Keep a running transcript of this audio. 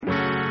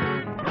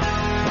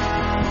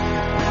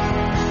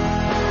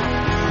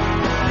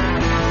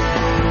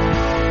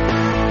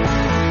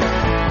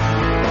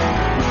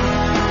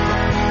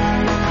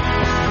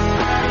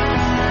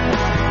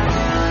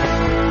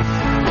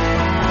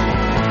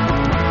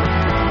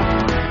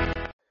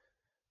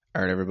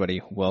All right, everybody,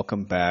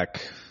 welcome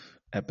back.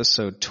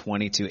 Episode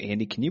 22.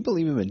 Andy, can you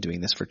believe we've been doing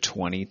this for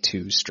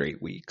 22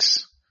 straight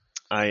weeks?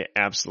 I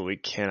absolutely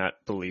cannot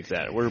believe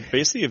that. We're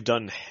basically have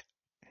done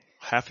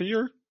half a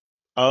year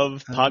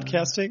of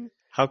podcasting.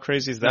 How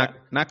crazy is that?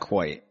 Not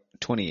quite.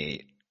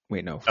 28.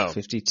 Wait, no. Oh.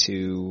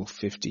 52,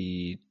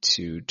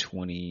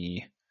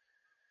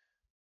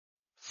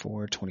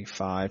 24,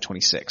 25,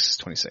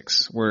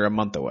 26. We're a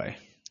month away.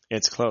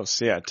 It's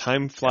close. Yeah.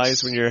 Time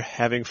flies when you're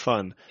having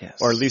fun. Yes.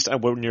 Or at least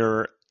when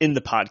you're in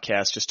the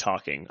podcast just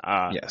talking.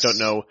 Yes. Don't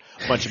know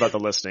much about the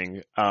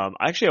listening.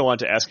 Actually, I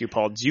wanted to ask you,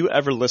 Paul, do you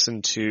ever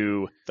listen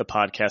to the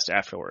podcast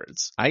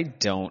afterwards? I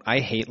don't. I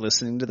hate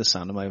listening to the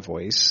sound of my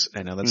voice.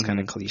 I know that's kind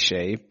of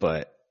cliche,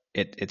 but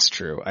it's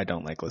true. I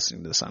don't like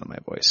listening to the sound of my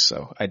voice,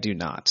 so I do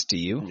not. Do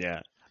you? Yeah.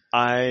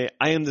 I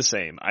am the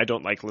same. I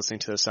don't like listening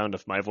to the sound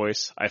of my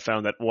voice. I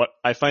find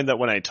that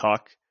when I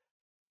talk,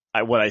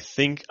 what I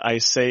think I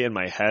say in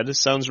my head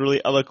sounds really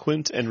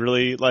eloquent and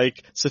really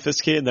like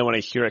sophisticated. And then when I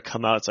hear it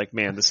come out, it's like,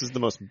 man, this is the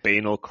most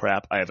banal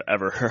crap I have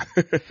ever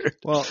heard.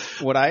 Well,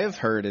 what I have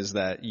heard is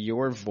that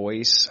your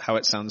voice, how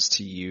it sounds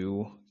to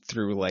you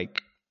through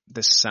like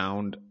the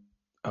sound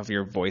of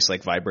your voice,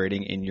 like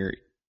vibrating in your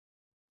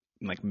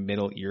like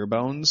middle ear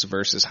bones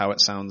versus how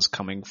it sounds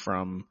coming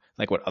from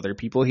like what other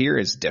people hear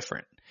is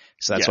different.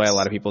 So that's why a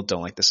lot of people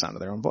don't like the sound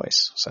of their own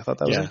voice. So I thought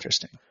that was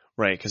interesting.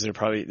 Right, because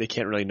they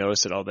can't really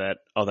notice it all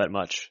that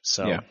much.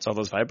 So it's all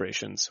those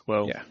vibrations.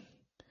 Well,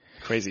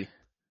 crazy.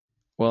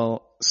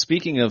 Well,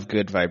 speaking of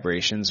good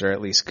vibrations, or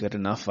at least good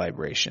enough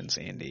vibrations,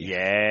 Andy.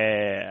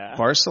 Yeah.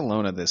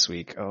 Barcelona this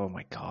week. Oh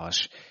my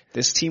gosh,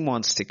 this team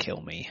wants to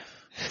kill me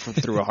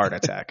through a heart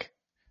attack.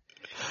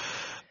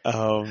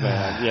 Oh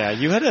man, yeah.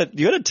 You had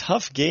a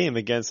tough game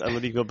against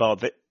Athletic Bilbao.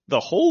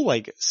 The whole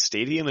like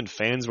stadium and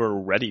fans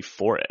were ready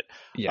for it.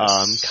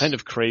 Yes. Kind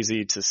of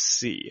crazy to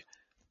see.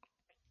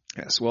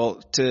 Yes, well,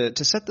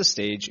 to set the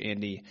stage,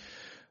 Andy,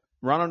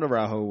 Ronald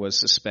Araujo was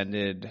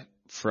suspended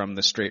from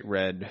the straight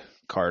red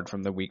card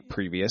from the week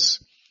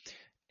previous,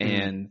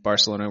 and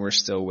Barcelona were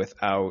still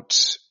without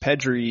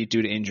Pedri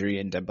due to injury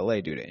and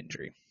Dembélé due to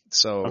injury.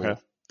 So,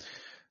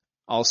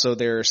 also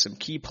there are some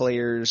key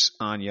players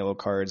on yellow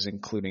cards,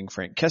 including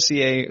Frank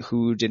Kessié,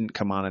 who didn't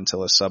come on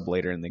until a sub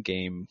later in the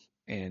game,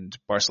 and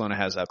Barcelona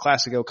has El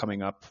Clásico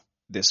coming up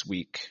this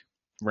week.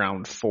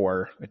 Round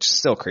 4, which is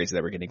still crazy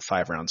that we're getting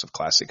 5 rounds of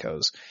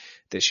Clásicos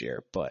this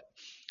year. But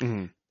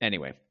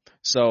anyway,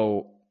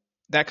 so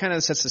that kind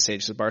of sets the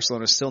stage. So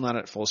Barcelona is still not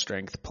at full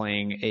strength,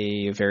 playing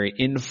a very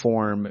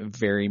in-form,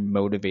 very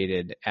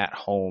motivated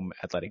at-home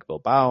Athletic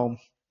Bilbao.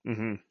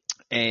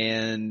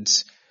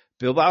 And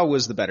Bilbao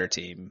was the better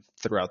team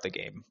throughout the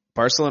game.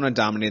 Barcelona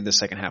dominated the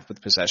second half with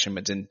possession,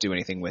 but didn't do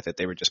anything with it.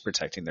 They were just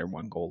protecting their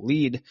 1-goal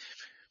lead.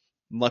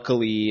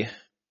 Luckily,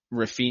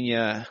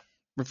 Rafinha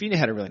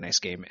had a really nice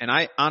game. And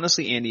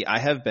honestly, Andy, I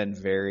have been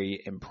very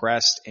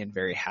impressed and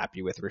very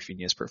happy with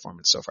Rafinha's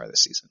performance so far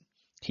this season.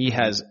 He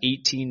has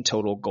 18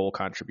 total goal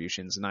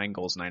contributions, 9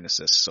 goals, 9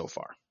 assists so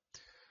far.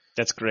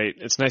 That's great.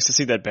 It's nice to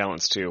see that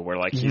balance too, where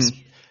like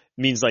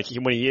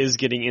when he is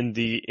getting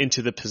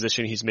into the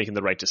position, he's making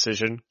the right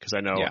decision. Cause I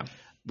know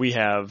we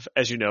have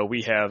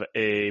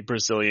a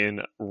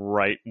Brazilian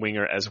right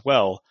winger as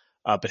well.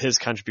 But his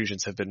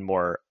contributions have been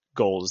more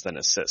goals than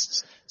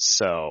assists.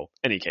 So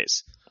any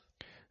case.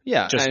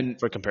 Yeah. Just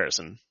for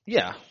comparison.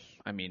 Yeah.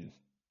 I mean,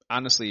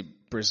 honestly,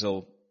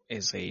 Brazil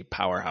is a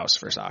powerhouse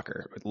for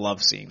soccer. I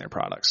love seeing their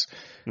products.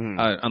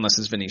 Unless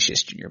it's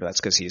Vinicius Jr., but that's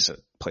because he's a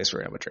plays for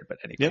Real Madrid. But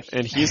anyway. Yep.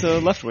 And he's a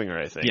left winger,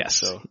 I think. Yes.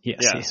 So,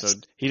 yes. So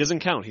he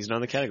doesn't count. He's not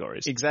in the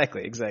categories.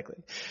 Exactly.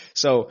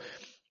 So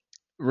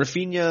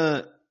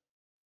Rafinha,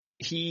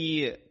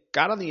 he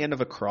got on the end of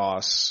a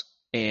cross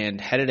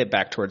and headed it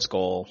back towards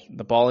goal.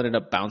 The ball ended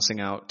up bouncing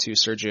out to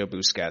Sergio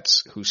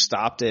Busquets, who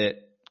stopped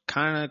it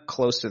kind of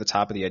close to the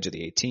top of the edge of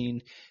the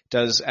 18,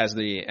 does, as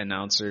the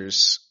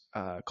announcers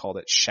called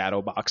it,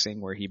 shadow boxing,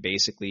 where he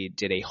basically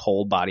did a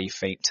whole body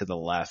feint to the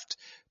left,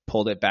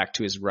 pulled it back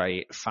to his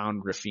right,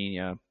 found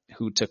Rafinha,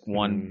 who took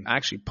one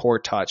actually poor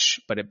touch,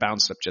 but it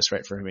bounced up just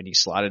right for him, and he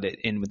slotted it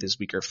in with his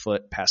weaker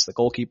foot past the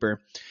goalkeeper.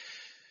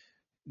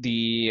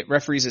 The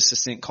referee's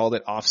assistant called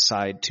it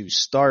offside to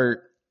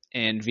start,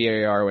 and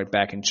VAR went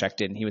back and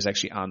checked it, and he was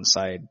actually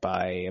onside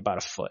by about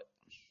a foot,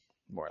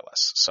 more or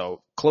less.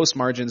 So close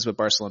margins, but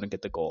Barcelona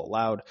get the goal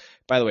allowed.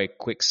 By the way,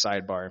 quick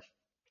sidebar.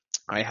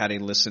 I had a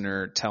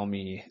listener tell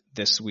me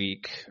this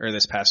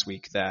past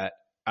week that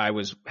I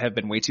have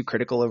been way too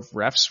critical of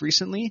refs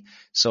recently.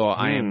 So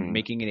I am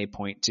making it a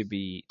point to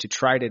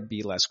try to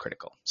be less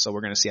critical. So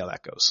we're going to see how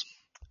that goes.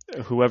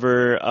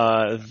 Whoever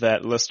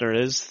that listener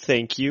is,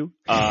 thank you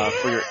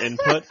for your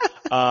input.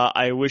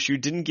 I wish you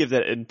didn't hear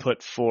that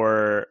input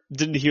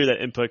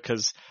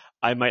because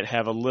I might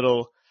have a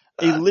little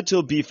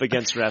beef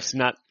against refs,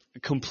 not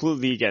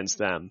completely against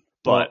them,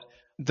 but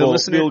the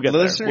listener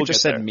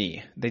just said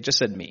me. They just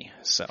said me.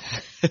 So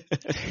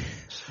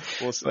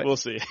we'll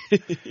see.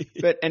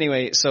 But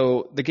anyway,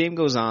 so the game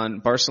goes on.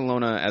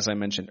 Barcelona, as I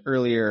mentioned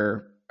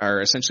earlier, are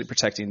essentially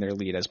protecting their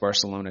lead as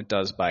Barcelona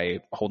does by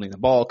holding the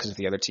ball, because if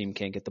the other team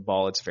can't get the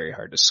ball, it's very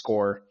hard to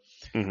score.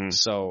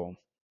 So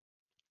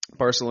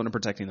Barcelona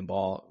protecting the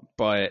ball,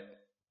 but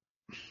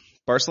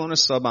Barcelona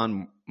sub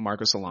on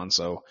Marcos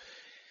Alonso.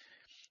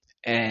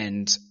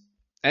 And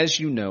as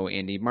you know,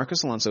 Andy,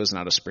 Marcos Alonso is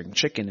not a spring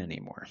chicken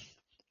anymore.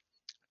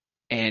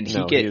 And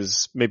he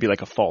is maybe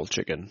like a fall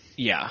chicken.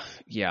 Yeah.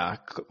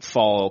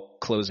 Fall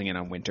closing in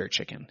on winter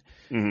chicken.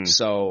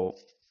 So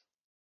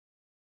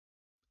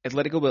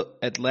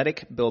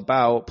Athletic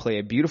Bilbao play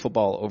a beautiful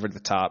ball over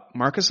the top.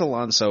 Marcos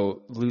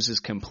Alonso loses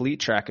complete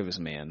track of his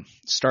man,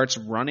 starts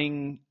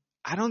running,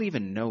 I don't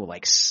even know,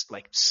 like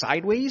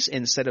sideways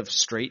instead of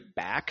straight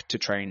back to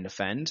try and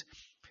defend.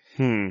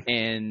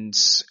 And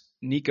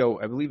Nico,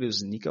 I believe it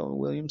was Nico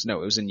Williams.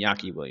 No, it was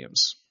Iñaki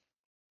Williams.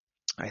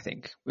 I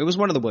think it was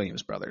one of the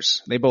Williams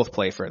brothers. They both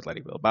play for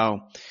Athletic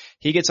Bilbao.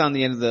 He gets on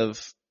the end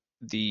of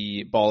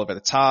the ball over the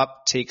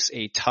top, takes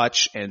a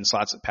touch and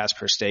slots it past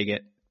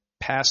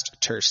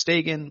Ter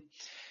Stegen,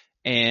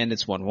 and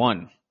it's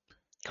 1-1.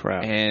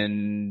 Crap.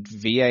 And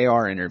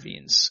VAR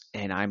intervenes,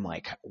 and I'm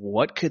like,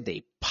 what could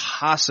they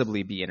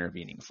possibly be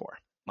intervening for?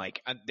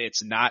 Like,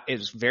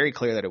 it's very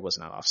clear that it was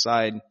not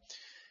offside.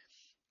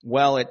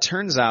 Well, it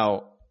turns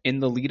out in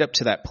the lead up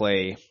to that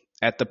play,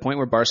 at the point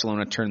where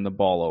Barcelona turned the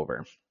ball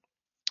over,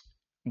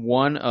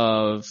 one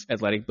of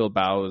Athletic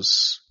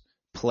Bilbao's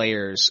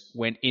players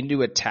went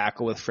into a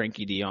tackle with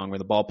Frankie de Jong where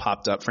the ball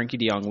popped up. Frankie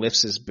de Jong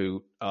lifts his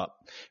boot up,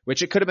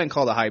 which it could have been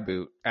called a high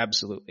boot,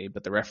 absolutely,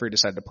 but the referee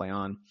decided to play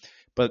on.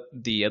 But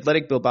the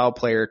Athletic Bilbao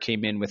player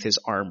came in with his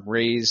arm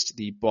raised.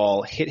 The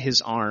ball hit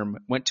his arm,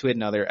 went to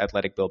another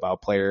Athletic Bilbao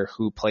player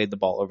who played the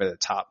ball over the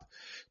top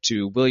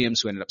to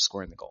Williams, who ended up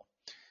scoring the goal.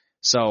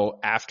 So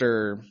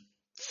after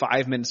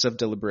 5 minutes of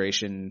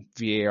deliberation,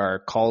 VAR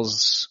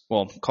calls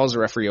the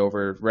referee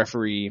over.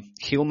 Referee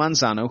Gil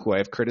Manzano, who I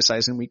have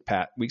criticized in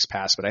weeks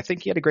past, but I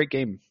think he had a great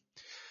game.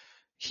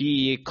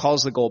 He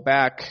calls the goal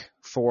back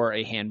for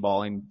a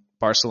handball, and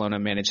Barcelona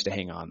managed to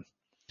hang on.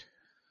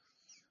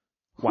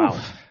 Wow.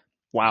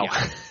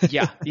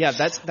 Yeah.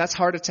 That's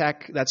heart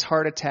attack. That's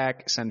heart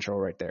attack central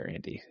right there,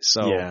 Andy.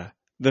 So yeah.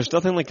 There's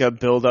nothing like a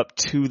build up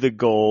to the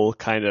goal,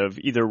 kind of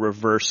either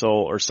reversal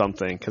or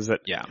something,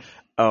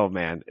 oh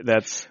man,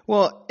 that's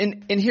well.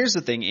 And here's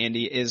the thing,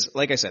 Andy, is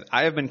like I said,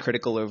 I have been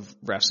critical of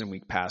refs in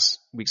weeks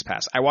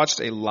past. I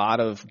watched a lot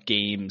of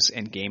games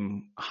and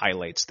game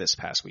highlights this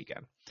past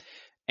weekend,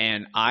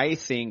 and I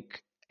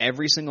think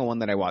every single one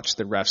that I watched,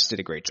 the refs did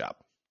a great job.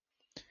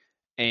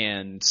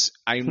 And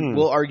I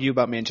will argue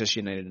about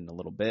Manchester United in a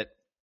little bit,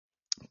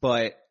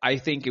 but I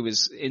think it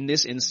was in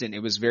this instant,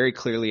 it was very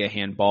clearly a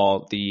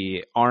handball.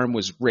 The arm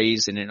was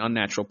raised in an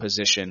unnatural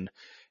position.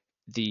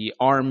 The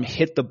arm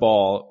hit the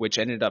ball, which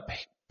ended up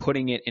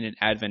putting it in an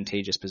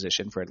advantageous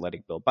position for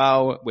Athletic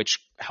Bilbao, which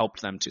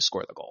helped them to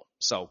score the goal.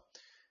 So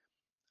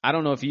I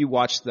don't know if you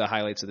watched the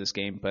highlights of this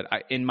game, but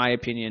in my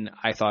opinion,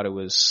 I thought it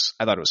was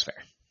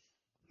fair.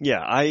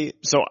 Yeah, I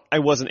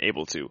wasn't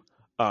able to,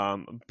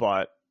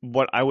 but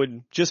what I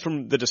would, just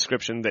from the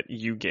description that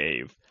you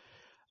gave,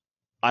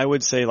 I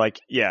would say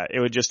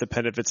it would just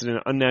depend if it's in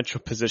an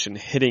unnatural position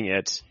hitting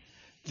it.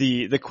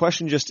 The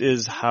question just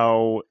is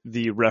how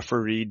the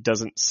referee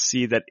doesn't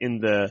see that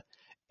in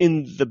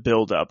the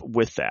build up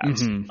with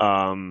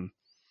that.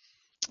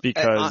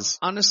 Because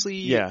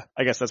honestly,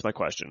 I guess that's my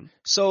question.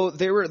 So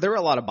there were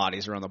a lot of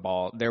bodies around the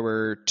ball. There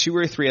were 2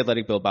 or 3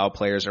 Athletic Bilbao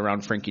players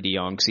around Frankie de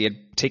Jong because he had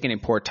taken a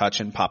poor touch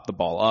and popped the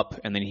ball up,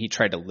 and then he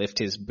tried to lift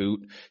his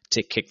boot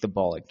to kick the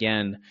ball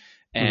again.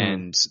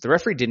 And the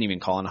referee didn't even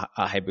call on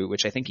a high boot,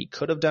 which I think he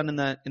could have done in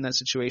that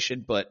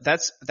situation. But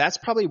that's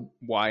probably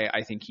why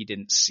I think he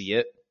didn't see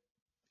it,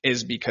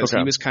 is because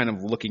he was kind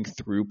of looking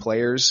through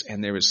players,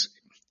 and there was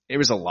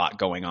a lot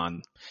going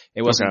on.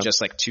 It wasn't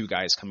just like 2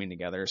 guys coming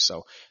together.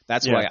 So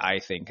that's why I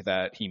think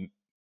that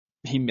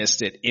he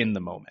missed it in the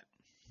moment.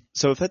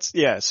 So if that's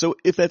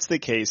the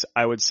case,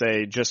 I would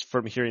say, just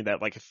from hearing that,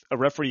 like, if a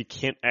referee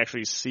can't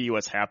actually see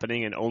what's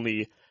happening, and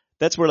only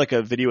that's where like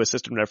a video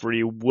assistant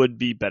referee would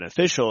be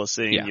beneficial,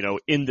 seeing,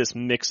 in this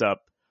mix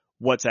up,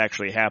 what's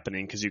actually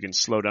happening, because you can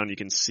slow down, you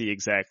can see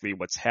exactly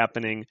what's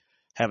happening,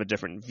 have a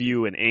different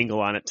view and angle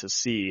on it to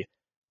see.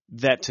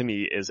 That to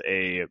me is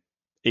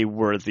a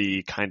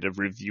worthy kind of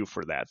review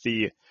for that.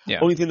 The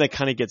only thing that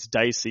kind of gets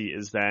dicey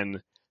is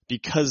then,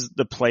 because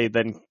the play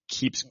then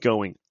keeps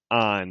going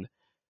on,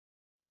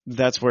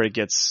 that's where it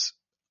gets,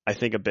 I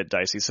think, a bit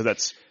dicey. So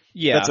that's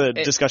a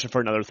discussion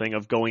for another thing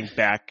of going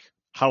back.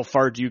 How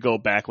far do you go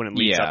back when it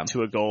leads up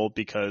to a goal?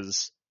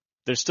 Because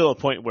there's still a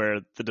point where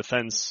the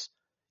defense,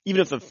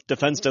 even if the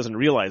defense doesn't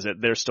realize it,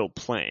 they're still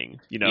playing,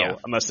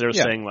 unless they're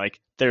saying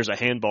like there's a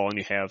handball and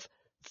you have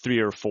 3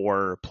 or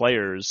 4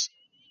 players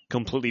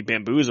completely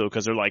bamboozled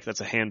because they're like,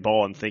 that's a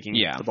handball, and thinking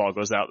the ball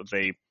goes out, that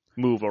they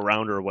move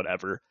around or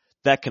whatever.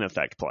 That can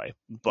affect play.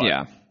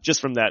 But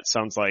just from that,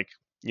 sounds like,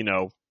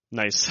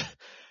 nice.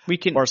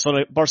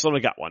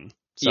 Barcelona got one.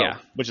 So,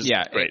 which is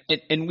great.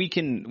 And we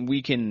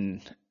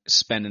can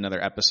spend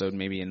another episode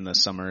maybe in the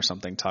summer or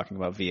something talking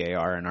about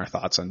VAR and our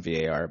thoughts on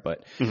VAR.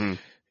 But,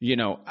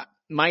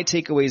 my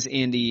takeaways,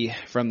 Andy,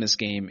 from this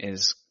game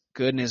is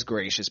goodness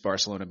gracious,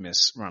 Barcelona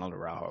miss Ronald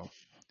Araujo.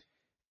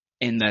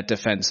 In that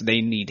defense,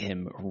 they need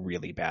him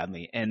really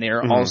badly. And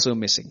they're also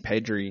missing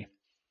Pedri.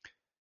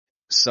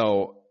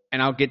 So,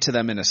 and I'll get to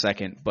them in a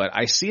second, but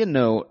I see a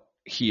note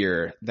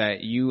here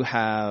that you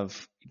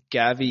have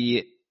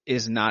Gavi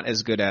is not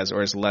as good as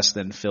or is less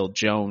than Phil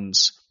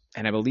Jones.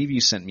 And I believe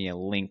you sent me a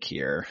link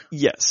here.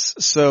 Yes.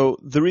 So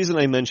the reason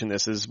I mention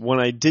this is when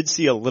I did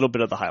see a little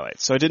bit of the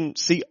highlights. So I didn't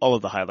see all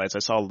of the highlights. I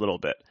saw a little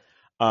bit.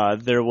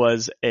 There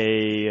was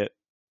a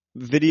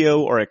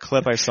video or a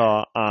clip I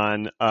saw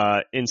on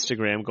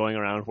Instagram going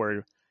around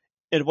where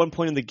at one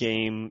point in the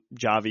game,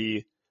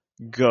 Gavi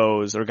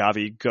goes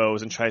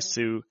and tries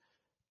to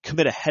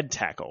commit a head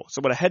tackle.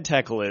 So what a head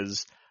tackle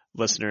is,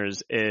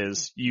 listeners,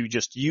 is you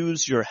just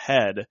use your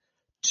head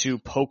to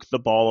poke the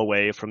ball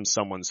away from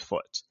someone's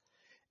foot.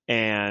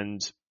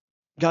 And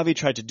Gavi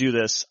tried to do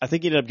this. I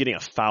think he ended up getting a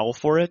foul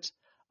for it,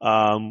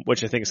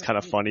 which I think is kind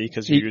of funny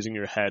because you're using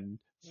your head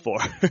for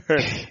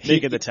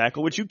making the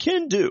tackle, which you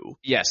can do.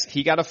 Yes,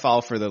 he got a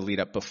foul for the lead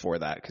up before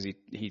that because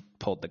he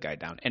pulled the guy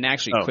down. And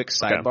actually, quick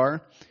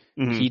sidebar,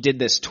 he did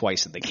this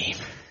twice in the game.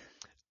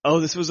 Oh,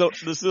 this is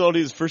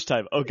only his first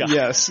time. Oh god.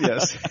 Yes.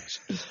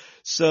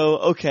 So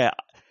okay,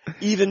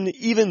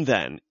 even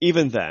then,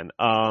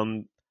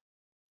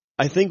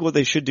 I think what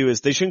they should do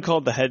is they shouldn't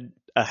call it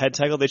a head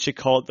tackle. They should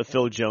call it the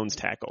Phil Jones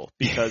tackle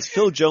because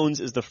Phil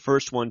Jones is the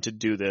first one to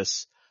do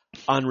this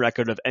on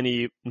record of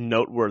any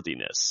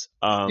noteworthiness.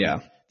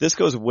 This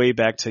goes way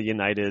back to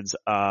United's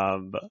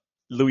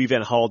Louis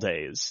van Gaal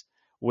days,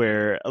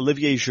 where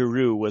Olivier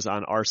Giroud was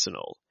on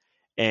Arsenal,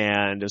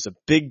 and there's a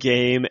big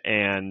game,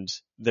 and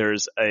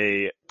there's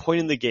a point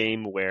in the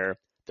game where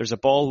there's a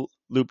ball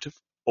looped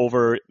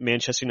over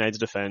Manchester United's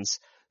defense.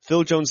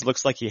 Phil Jones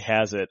looks like he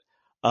has it,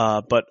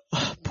 but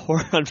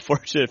poor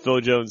unfortunate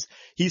Phil Jones,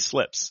 he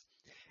slips,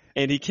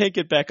 and he can't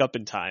get back up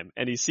in time,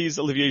 and he sees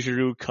Olivier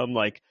Giroud come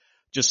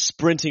just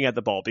sprinting at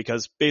the ball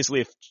because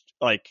basically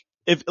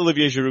if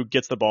Olivier Giroud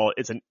gets the ball,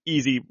 it's an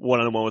easy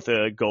one-on-one with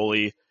a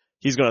goalie.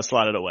 He's going to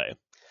slot it away.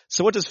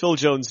 So what does Phil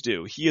Jones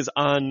do? He's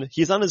on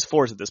his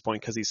fours at this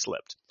point because he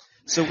slipped.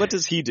 So what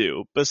does he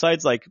do?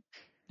 Besides,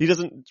 he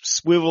doesn't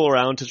swivel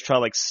around to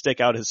try stick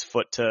out his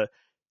foot to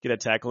get a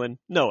tackle in?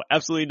 No,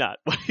 absolutely not.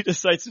 What he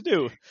decides to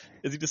do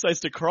is he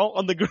decides to crawl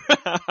on the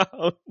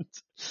ground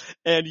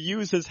and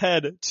use his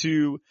head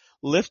to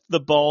lift the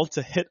ball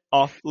to hit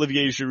off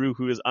Olivier Giroud,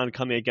 who is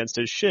oncoming against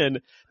his shin,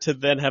 to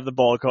then have the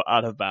ball go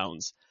out of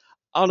bounds.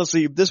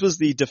 Honestly, this was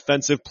the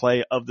defensive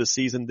play of the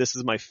season. This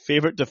is my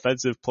favorite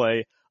defensive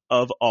play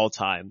of all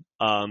time.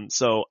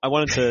 So I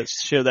wanted to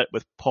share that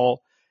with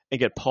Paul and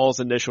get Paul's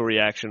initial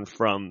reaction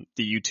from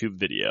the YouTube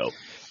video.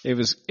 It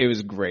was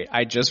great.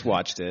 I just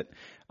watched it.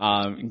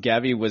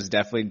 Gavi was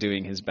definitely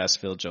doing his best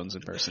Phil Jones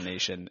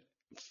impersonation.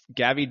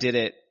 Gavi did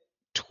it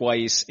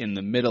twice in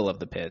the middle of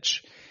the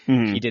pitch.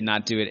 He did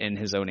not do it in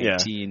his own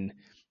 18. Yeah.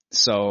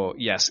 So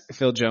yes,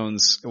 Phil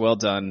Jones, well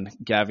done.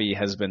 Gavi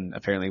has been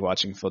apparently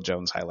watching Phil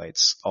Jones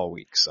highlights all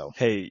week. So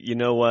hey, you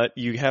know what?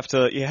 You have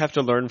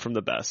to learn from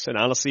the best. And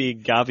honestly,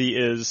 Gavi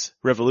is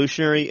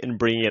revolutionary in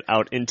bringing it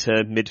out into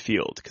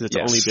midfield because it's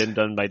only been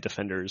done by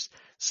defenders.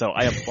 So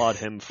I applaud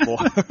him for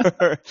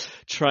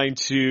trying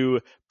to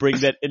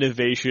bring that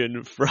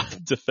innovation from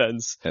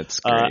defense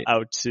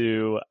out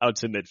to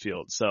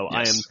midfield. So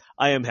yes.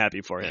 I am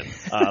happy for him.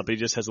 But he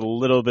just has a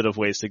little bit of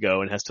ways to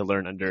go and has to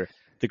learn under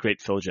the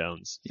great Phil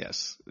Jones.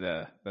 Yes,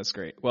 that's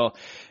great. Well,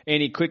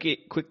 Andy,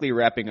 quickly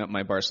wrapping up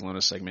my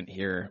Barcelona segment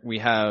here. We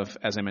have,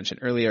 as I mentioned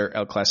earlier,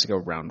 El Clasico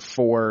round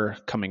 4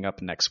 coming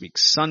up next week,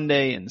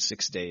 Sunday, in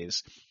 6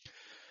 days.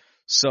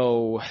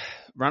 So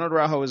Ronald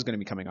Araujo is going to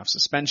be coming off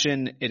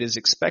suspension. It is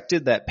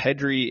expected that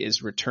Pedri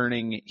is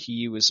returning.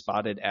 He was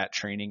spotted at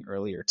training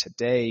earlier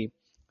today.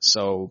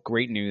 So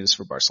great news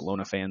for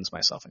Barcelona fans,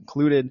 myself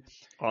included.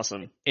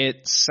 Awesome.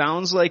 It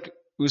sounds like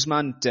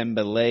Ousmane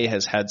Dembélé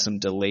has had some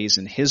delays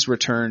in his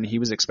return. He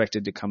was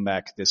expected to come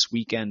back this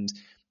weekend.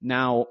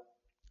 Now,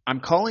 I'm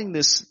calling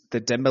this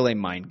the Dembélé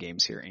mind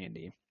games here,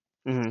 Andy,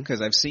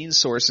 because I've seen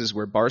sources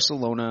where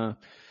Barcelona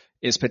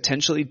is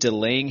potentially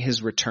delaying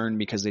his return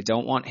because they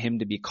don't want him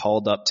to be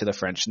called up to the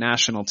French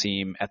national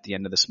team at the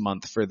end of this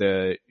month for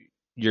the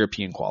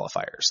European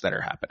qualifiers that are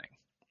happening.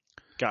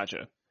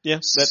 Gotcha. Yeah.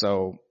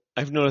 So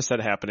I've noticed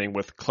that happening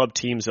with club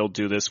teams. They'll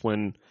do this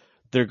when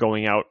they're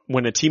going out,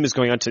 when a team is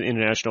going out to an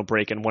international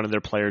break and one of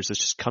their players is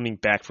just coming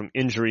back from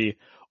injury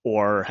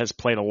or has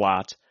played a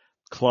lot.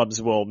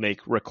 Clubs will make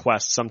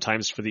requests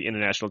sometimes for the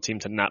international team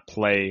to not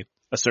play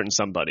a certain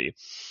somebody.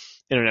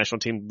 International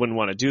team wouldn't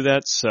want to do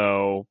that,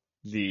 so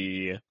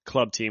the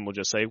club team will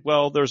just say,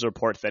 well, there's a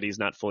report that he's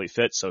not fully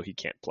fit, so he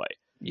can't play.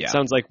 Yeah.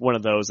 Sounds like one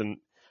of those, and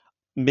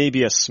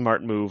maybe a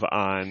smart move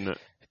on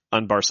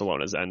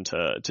Barcelona's end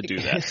to do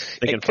that.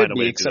 They can find a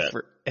way to do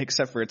that.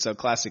 Except for it's El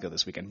Clasico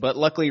this weekend. But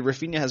luckily,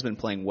 Rafinha has been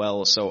playing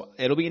well, so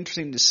it'll be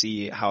interesting to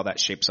see how that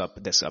shapes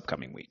up this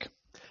upcoming week.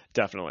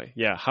 Definitely.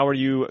 Yeah. How are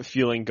you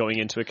feeling going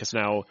into it? Because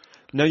now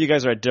you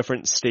guys are at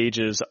different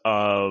stages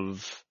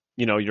of,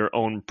 your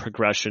own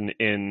progression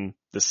in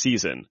the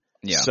season.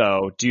 Yeah.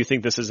 So do you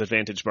think this is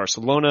advantage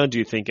Barcelona? Do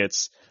you think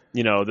it's,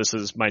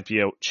 might be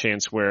a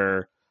chance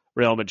where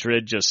Real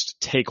Madrid just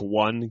take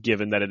one,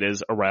 given that it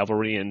is a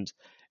rivalry and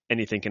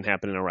anything can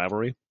happen in a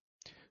rivalry?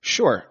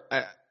 Sure.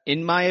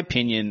 In my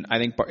opinion, I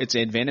think it's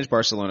advantage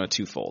Barcelona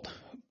twofold.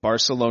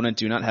 Barcelona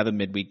do not have a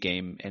midweek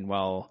game, and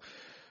while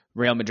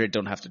Real Madrid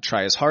don't have to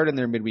try as hard in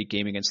their midweek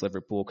game against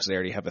Liverpool because they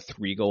already have a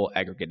 3-goal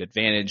aggregate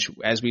advantage,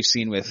 as we've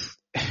seen with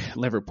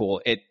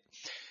Liverpool,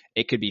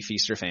 it could be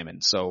feast or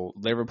famine. So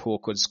Liverpool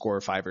could score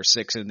 5 or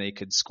 6 and they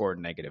could score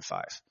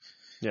 -5.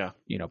 Yeah.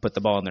 Put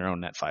the ball in their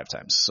own net 5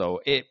 times.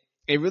 So it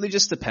really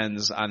just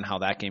depends on how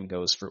that game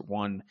goes, for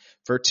one.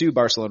 For two,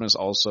 Barcelona's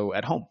also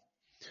at home.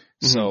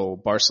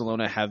 So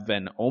Barcelona have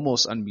been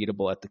almost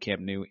unbeatable at the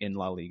Camp Nou in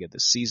La Liga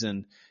this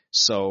season.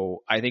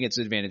 So I think it's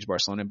advantage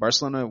Barcelona. And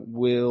Barcelona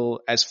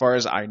will, as far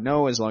as I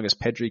know, as long as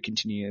Pedri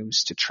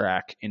continues to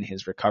track in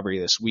his recovery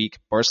this week,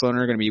 Barcelona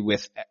are going to be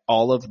with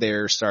all of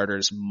their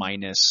starters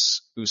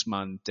minus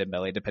Ousmane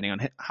Dembele, depending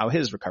on how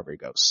his recovery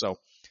goes. So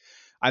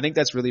I think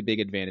that's really big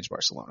advantage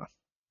Barcelona.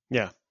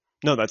 Yeah.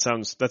 No, that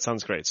sounds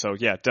great. So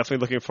yeah, definitely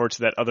looking forward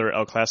to that other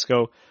El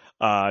Clasico,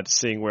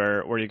 seeing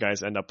where you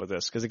guys end up with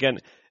this. Because again,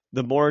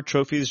 the more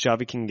trophies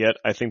Xavi can get,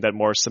 I think that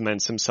more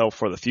cements himself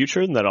for the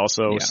future, and that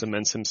also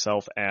cements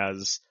himself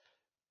as,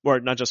 or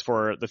not just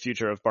for the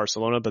future of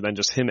Barcelona, but then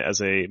just him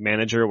as a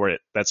manager, where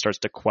that starts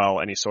to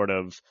quell any sort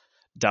of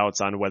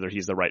doubts on whether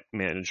he's the right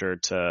manager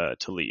to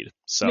lead.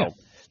 So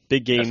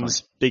big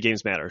games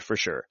matter for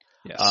sure.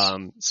 Yes.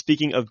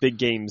 Speaking of big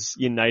games,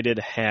 United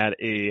had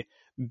a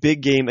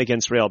big game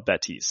against Real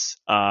Betis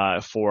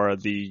for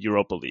the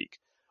Europa League.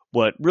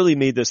 What really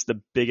made this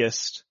the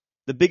biggest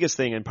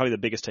thing, and probably the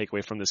biggest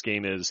takeaway from this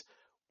game, is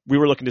we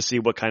were looking to see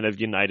what kind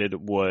of United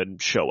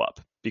would show up,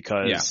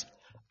 because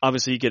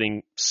obviously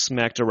getting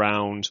smacked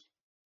around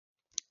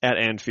at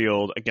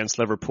Anfield against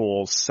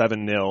Liverpool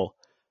 7-0,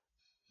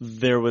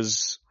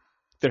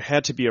 there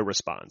had to be a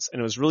response.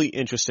 And it was really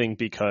interesting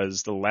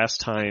because the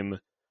last time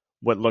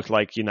what looked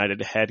like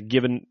United had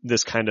given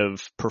this kind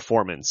of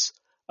performance,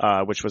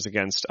 which was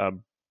against,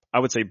 I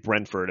would say,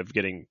 Brentford, of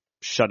getting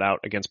shut out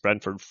against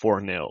Brentford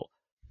 4-0.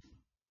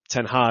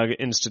 Ten Hag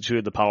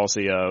instituted the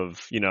policy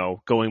of,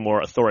 going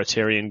more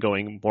authoritarian,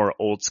 going more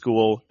old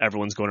school.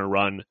 Everyone's going to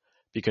run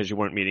because you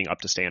weren't meeting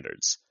up to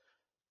standards.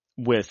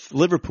 With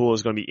Liverpool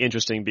is going to be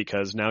interesting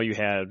because now you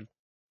had,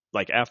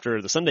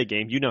 after the Sunday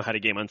game, how to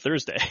game on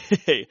Thursday.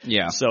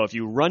 Yeah. So if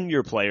you run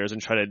your players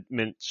and try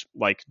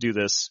to do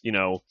this,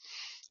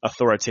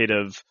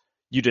 authoritative,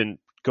 you didn't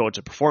go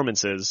to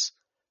performances,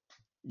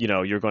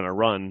 you're going to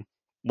run.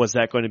 Was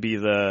that going to be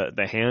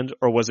the hand,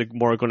 or was it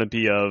more going to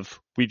be of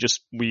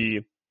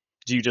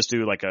do you just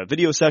do like a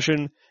video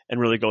session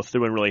and really go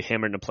through and really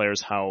hammer into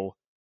players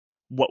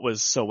what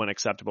was so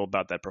unacceptable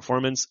about that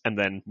performance, and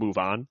then move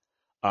on?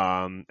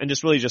 And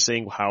just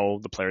seeing how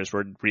the players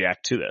would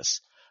react to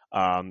this.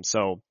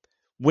 So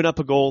went up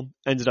a goal,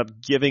 ended up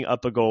giving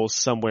up a goal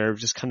somewhere,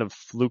 just kind of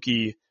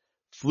fluky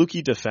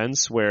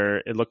defense, where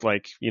it looked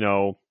like,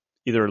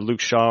 either Luke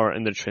Shaw or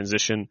in the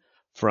transition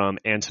from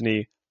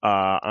Antony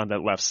on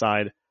that left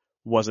side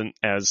wasn't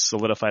as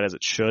solidified as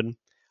it should.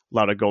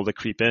 Allowed a goal to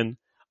creep in.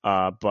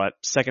 But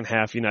second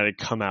half, United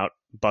come out,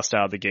 bust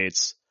out of the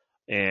gates,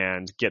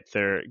 and get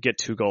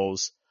 2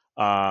 goals.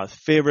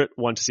 Favorite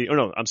one to see,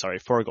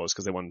 4 goals,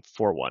 because they won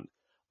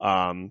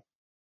 4-1.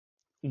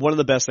 One of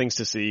the best things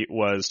to see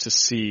was to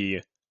see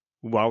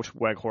Wout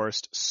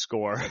Weghorst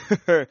score.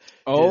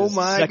 Oh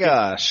my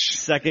gosh.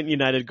 Second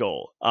United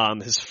goal.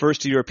 His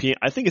first European,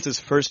 I think it's his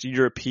first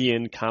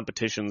European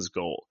competitions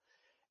goal.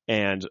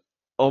 And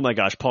oh my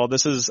gosh, Paul,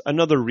 this is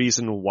another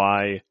reason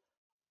why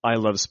I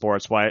love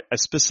sports, why I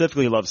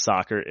specifically love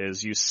soccer,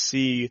 is you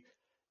see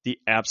the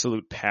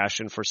absolute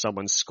passion for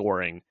someone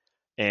scoring.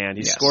 And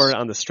he scored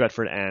on the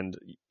Stretford end.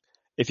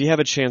 If you have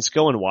a chance,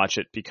 go and watch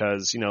it,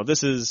 because,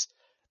 this is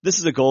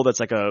a goal that's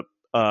like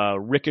a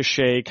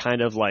ricochet,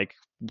 kind of like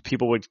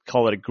people would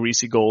call it a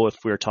greasy goal if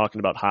we were talking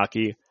about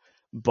hockey.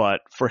 But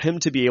for him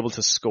to be able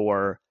to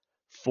score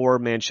for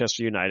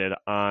Manchester United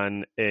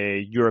on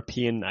a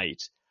European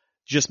night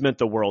just meant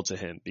the world to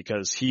him,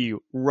 because he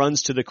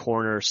runs to the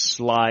corner,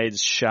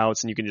 slides,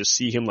 shouts, and you can just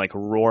see him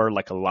roar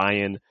like a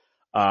lion,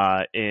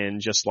 in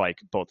just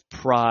both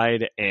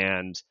pride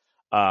and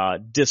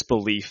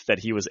disbelief that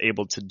he was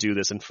able to do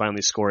this and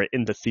finally score it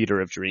in the theater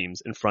of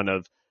dreams in front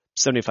of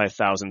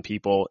 75,000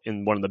 people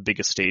in one of the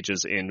biggest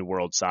stages in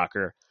world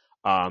soccer.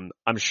 I'm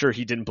sure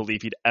he didn't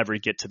believe he'd ever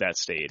get to that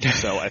stage.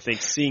 So I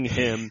think seeing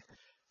him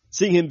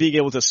being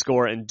able to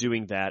score and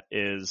doing that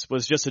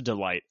was just a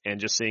delight, and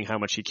just seeing how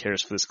much he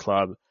cares for this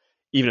club,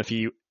 even if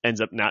he ends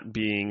up not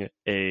being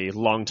a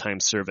longtime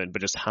servant,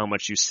 but just how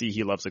much you see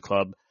he loves the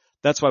club.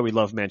 That's why we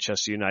love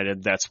Manchester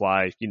United. That's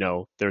why,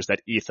 there's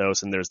that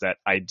ethos and there's that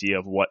idea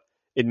of what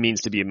it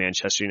means to be a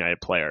Manchester United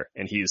player.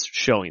 And he's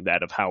showing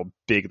that, of how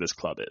big this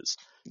club is.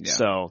 Yeah.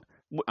 So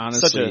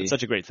honestly,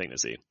 such a great thing to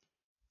see.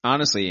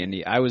 Honestly,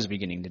 Andy, I was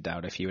beginning to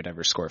doubt if he would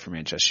ever score for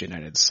Manchester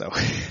United. So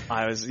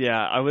I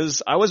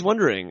was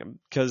wondering,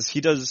 because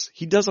he does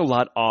a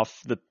lot off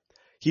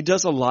he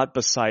does a lot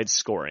besides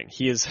scoring.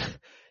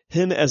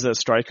 Him as a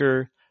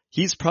striker,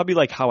 he's probably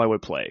like how I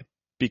would play,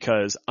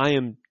 because I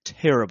am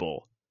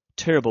terrible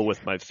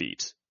with my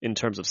feet in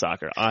terms of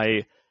soccer.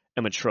 I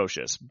am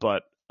atrocious,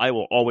 but I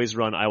will always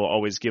run. I will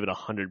always give it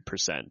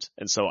 100%.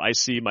 And so I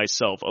see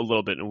myself a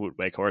little bit in Wout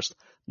Weghorst,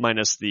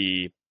 minus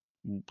the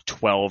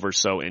 12 or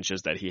so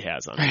inches that he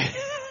has on me.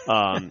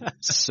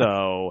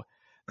 So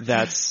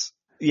that's,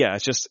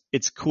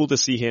 it's cool to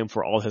see him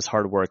for all his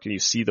hard work, and you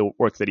see the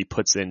work that he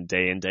puts in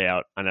day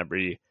out on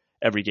every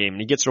game,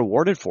 and he gets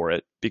rewarded for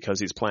it because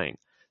he's playing.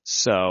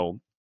 So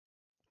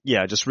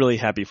yeah, just really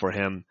happy for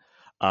him.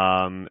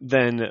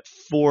 Then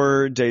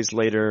 4 days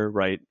later,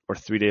 right, or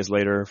 3 days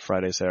later,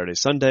 Friday, Saturday,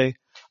 Sunday,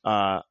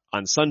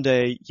 on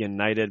Sunday,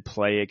 United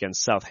play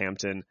against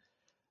Southampton.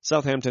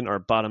 Southampton are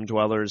bottom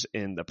dwellers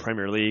in the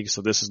Premier League,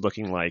 so this is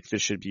looking like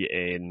this should be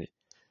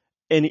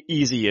an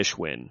easy-ish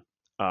win,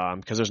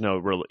 because there's no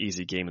real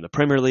easy game in the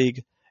Premier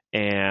League.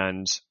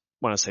 And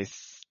I want to say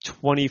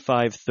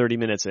 25, 30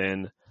 minutes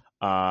in,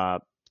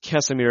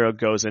 Casemiro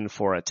goes in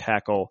for a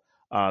tackle.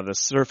 The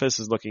surface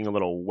is looking a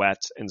little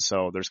wet, and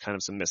so there's kind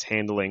of some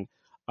mishandling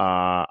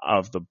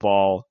of the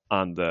ball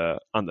on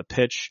the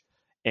pitch.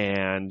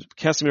 And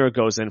Casemiro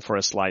goes in for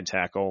a slide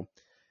tackle.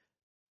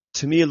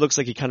 To me, it looks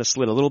like he kind of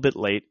slid a little bit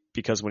late,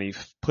 because when he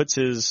puts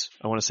his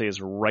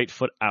right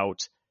foot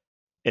out,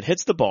 it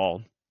hits the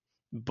ball,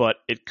 but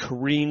it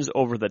careens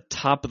over the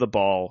top of the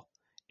ball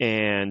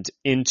and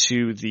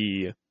into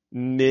the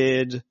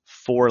mid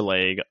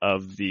foreleg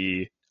of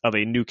a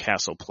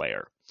Newcastle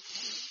player.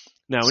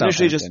 Now,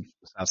 initially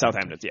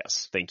Southampton,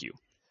 yes, thank you.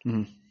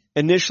 Mm-hmm.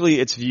 Initially,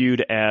 it's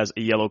viewed as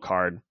a yellow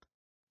card,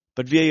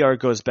 but VAR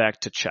goes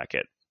back to check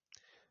it,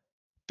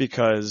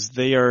 because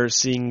they are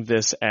seeing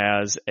this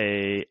as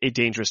a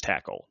dangerous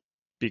tackle,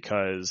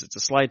 because it's a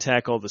slide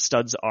tackle. The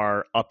studs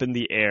are up in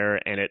the air,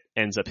 and it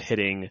ends up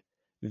hitting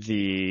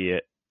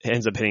a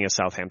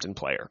Southampton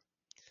player.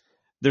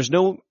 There's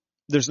no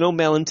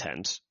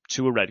malintent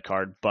to a red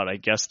card, but I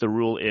guess the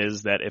rule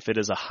is that if it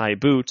is a high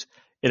boot,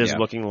 it is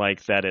looking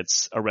like that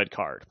it's a red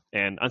card.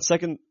 And on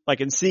second, like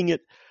in seeing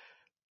it,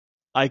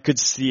 I could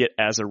see it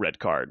as a red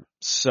card.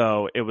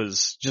 So it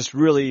was just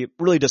really,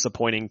 really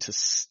disappointing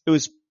it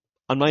was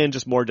on my end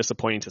just more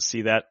disappointing to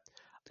see that.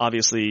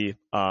 Obviously,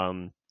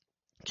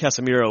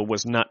 Casemiro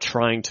was not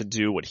trying to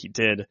do what he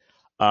did.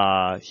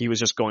 He was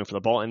just going for the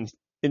ball, and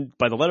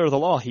by the letter of the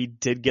law, he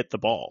did get the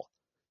ball.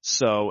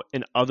 So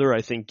in other,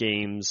 I think,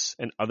 games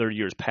and other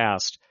years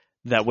past,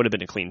 that would have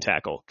been a clean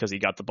tackle because he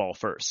got the ball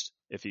first.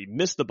 If he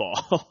missed the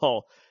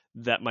ball,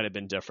 that might have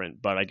been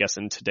different. But I guess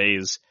in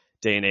today's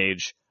day and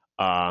age,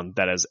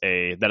 that is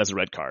a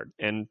red card,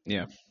 and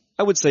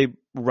I would say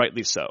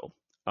rightly so.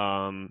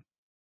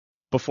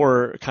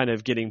 Before kind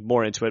of getting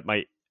more into it,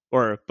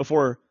 or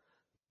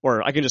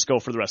I can just go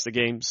for the rest of the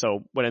game.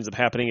 So what ends up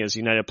happening is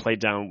United played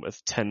down with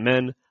 10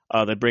 men.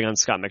 They bring on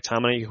Scott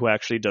McTominay, who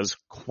actually does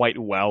quite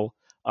well,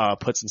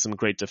 puts in some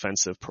great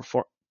defensive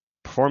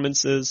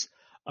performances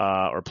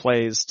or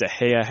plays. De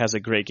Gea has a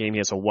great game. He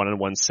has a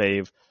 1-on-1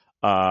 save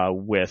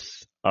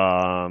with,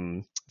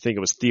 I think it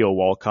was Theo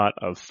Walcott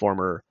of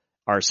former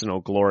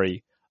Arsenal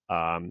glory.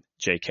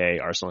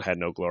 JK, Arsenal had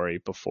no glory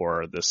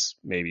before this,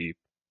 maybe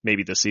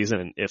this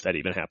season, if that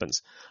even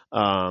happens.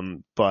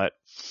 But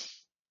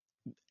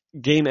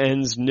game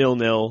ends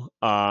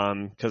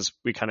 0-0 because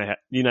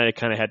United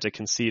kind of had to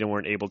concede and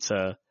weren't able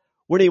to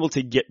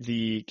get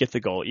the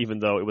goal, even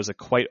though it was a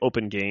quite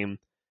open game,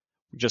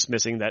 just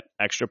missing that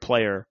extra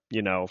player,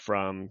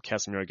 from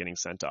Casemiro getting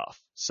sent off.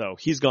 So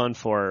he's gone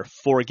for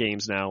 4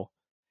 games now,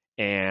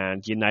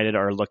 and United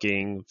are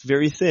looking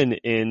very thin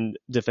in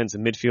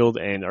defensive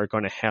midfield and are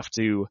going to have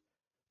to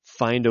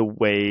find a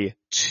way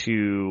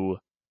to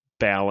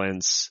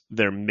balance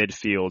their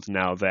midfield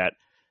now that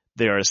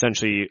they are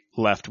essentially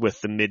left with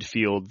the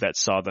midfield that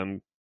saw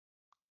them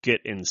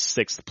get in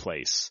 6th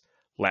place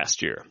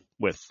last year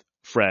with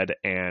Fred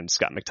and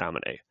Scott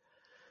McTominay.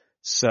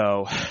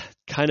 So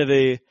kind of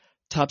a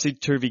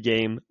topsy-turvy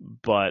game,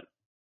 but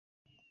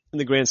in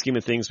the grand scheme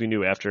of things, we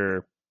knew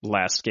after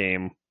last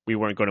game we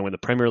weren't going to win the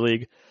Premier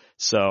League.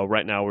 So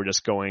right now we're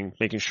just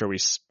making sure we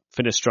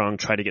finish strong,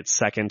 try to get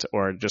 2nd,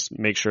 or just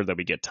make sure that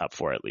we get top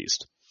 4 at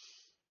least.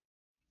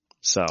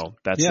 So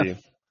that's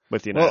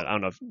with United. Well, I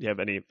don't know if you have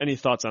any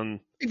thoughts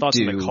on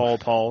the call,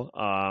 Paul.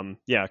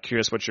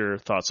 Curious what your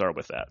thoughts are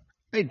with that.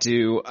 I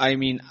do. I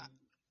mean,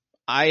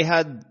 I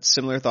had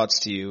similar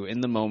thoughts to you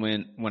in the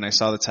moment when I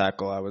saw the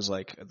tackle. I was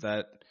like,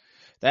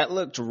 that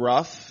looked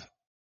rough.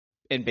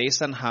 And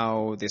based on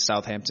how the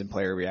Southampton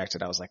player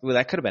reacted, I was like, ooh,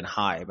 that could have been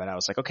high. But I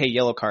was like, okay,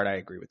 yellow card, I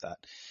agree with that.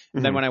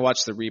 And then when I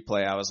watched the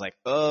replay, I was like,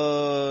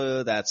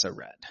 oh, that's a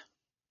red.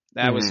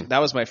 That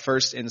was my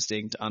first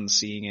instinct on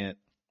seeing it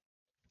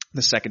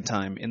the second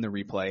time in the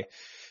replay,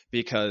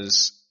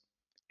 because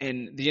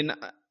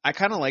I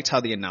kind of liked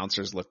how the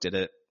announcers looked at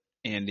it,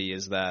 Andy,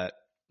 is that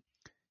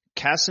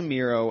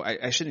Casemiro,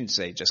 I shouldn't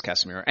say just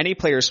Casemiro, any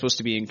player is supposed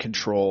to be in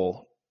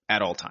control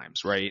at all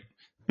times, right?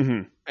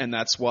 Mm-hmm. And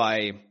that's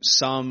why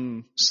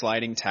some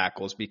sliding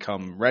tackles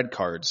become red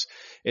cards,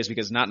 is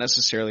because not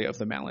necessarily of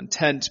the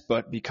malintent,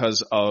 but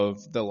because of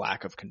the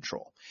lack of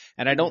control.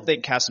 And I don't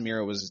think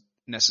Casemiro was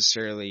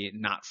necessarily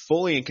not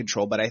fully in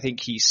control, but I think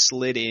he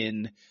slid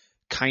in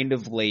kind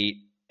of late,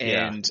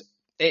 and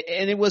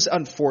it was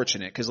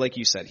unfortunate because, like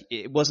you said,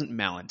 it wasn't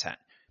malintent.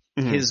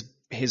 Mm-hmm.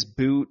 His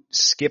boot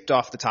skipped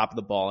off the top of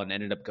the ball and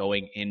ended up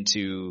going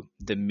into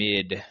the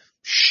mid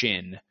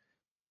shin,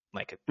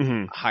 like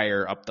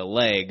higher up the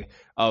leg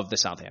of the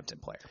Southampton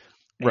player.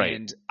 Right.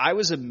 And I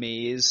was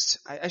amazed.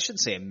 I shouldn't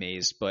say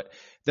amazed, but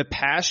the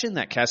passion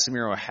that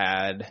Casemiro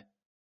had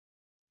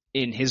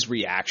in his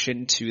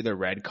reaction to the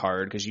red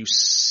card, because you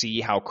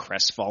see how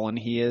crestfallen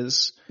he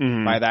is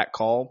by that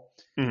call.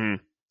 Mm-hmm.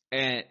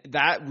 And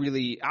that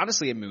really,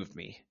 honestly, it moved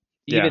me,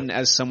 even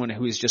as someone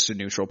who is just a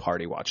neutral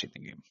party watching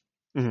the game.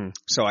 Mm-hmm.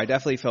 So I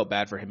definitely felt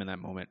bad for him in that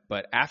moment.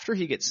 But after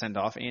he gets sent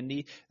off,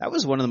 Andy, that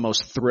was one of the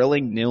most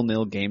thrilling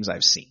 0-0 games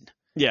I've seen.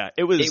 Yeah,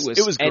 it was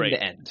great. End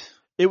to end.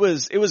 It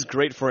was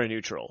great for a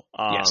neutral.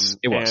 Yes,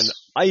 it was. And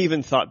I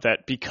even thought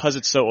that because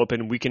it's so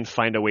open, we can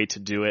find a way to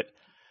do it.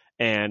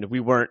 And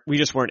we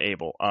just weren't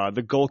able.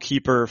 The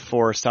goalkeeper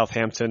for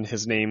Southampton,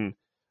 his name,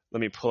 let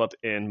me pull up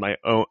in my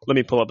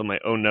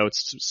own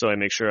notes so I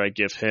make sure I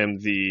give him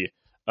the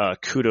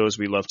kudos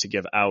we love to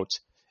give out.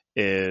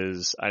 I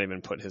didn't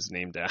even put his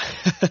name down.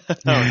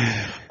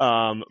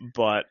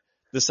 But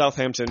the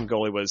Southampton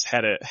goalie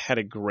had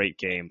a great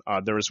game.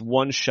 There was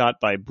one shot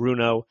by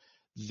Bruno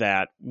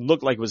that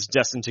looked like it was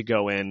destined to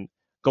go in.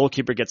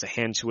 Goalkeeper gets a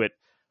hand to it,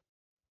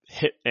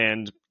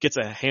 and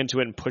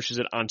pushes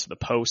it onto the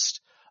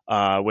post,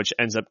 which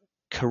ends up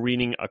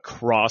careening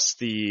across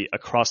the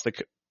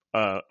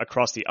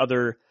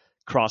other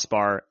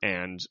crossbar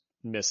and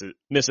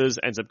misses,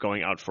 ends up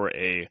going out for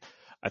a,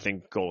 I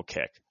think, goal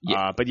kick.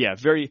 Yeah. But yeah,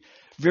 very,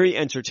 very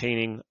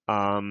entertaining.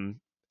 And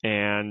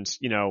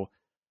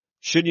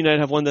should United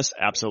have won this?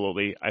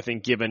 Absolutely. I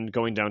think given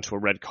going down to a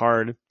red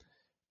card,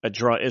 a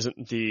draw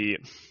isn't the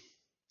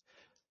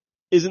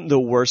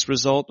worst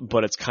result,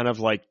 but it's kind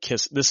of like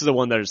this is the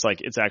one that is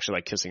like, it's actually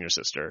like kissing your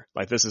sister.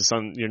 Like, this is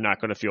something you're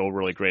not going to feel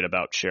really great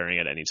about sharing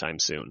it anytime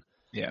soon.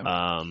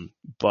 Yeah.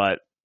 But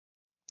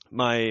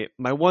my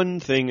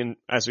one thing, and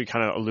as we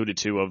kind of alluded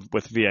to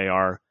with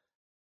VAR,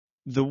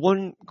 the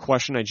one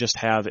question I just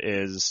have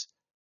is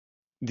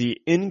the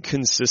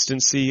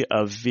inconsistency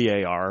of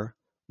VAR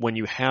when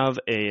you have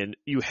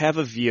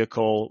a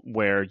vehicle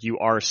where you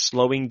are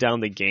slowing down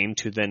the game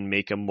to then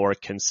make a more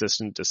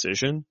consistent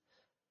decision.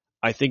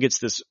 I think it's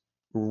this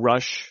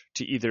rush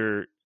to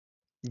either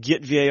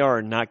get VAR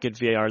or not get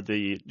VAR.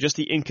 Just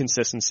the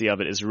inconsistency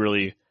of it is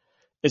really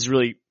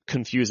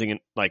confusing and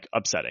like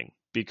upsetting,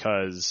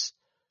 because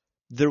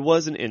there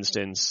was an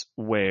instance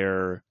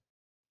where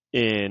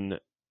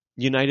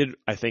United,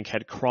 I think,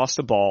 had crossed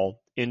a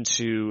ball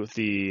into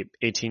the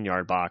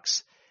 18-yard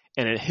box,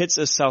 and it hits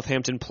a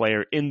Southampton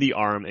player in the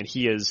arm, and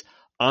he is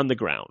on the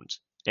ground,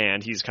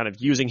 and he's kind of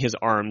using his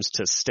arms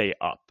to stay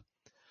up.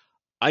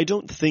 I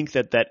don't think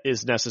that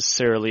is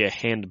necessarily a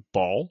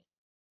handball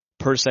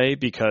per se,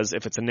 because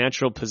if it's a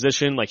natural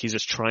position, like he's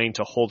just trying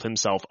to hold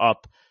himself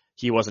up,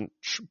 he wasn't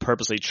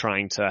purposely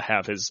trying to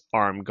have his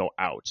arm go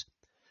out.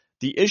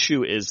 The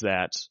issue is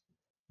that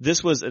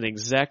this was an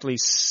exactly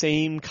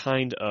same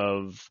kind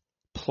of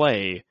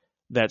play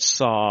that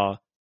saw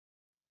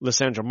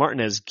Lisandro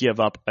Martinez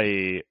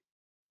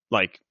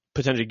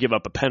potentially give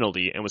up a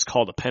penalty, and was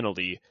called a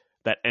penalty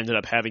that ended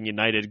up having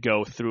United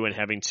go through and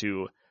having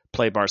to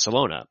play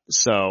Barcelona.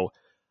 So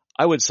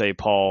I would say,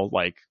 Paul,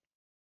 like,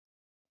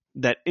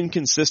 that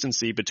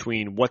inconsistency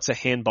between what's a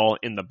handball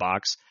in the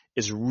box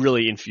is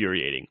really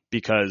infuriating,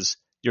 because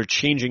you're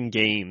changing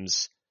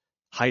games,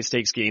 high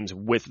stakes games,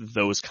 with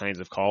those kinds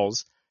of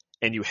calls,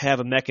 and you have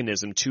a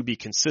mechanism to be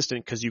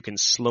consistent because you can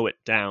slow it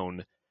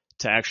down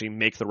to actually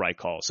make the right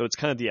call. So it's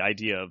kind of the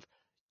idea of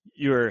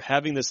you're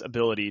having this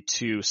ability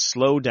to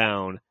slow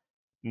down,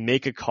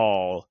 make a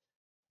call,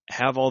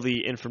 have all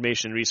the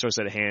information and resource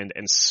at hand,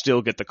 and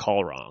still get the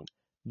call wrong.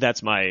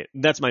 That's my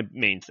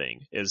main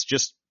thing, is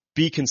just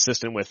be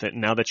consistent with it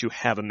now that you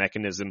have a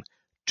mechanism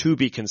to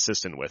be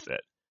consistent with it.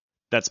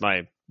 That's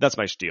my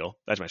spiel.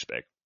 That's my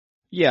spiel.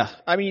 Yeah.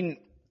 I mean,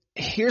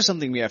 here's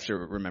something we have to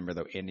remember,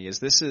 though, Andy, is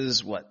this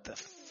is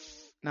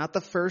not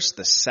the first,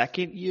 the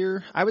second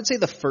year. I would say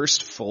the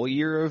first full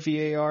year of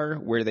VAR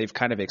where they've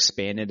kind of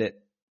expanded it,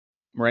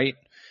 right?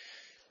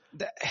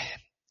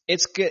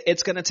 It's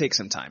going to take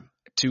some time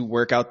to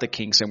work out the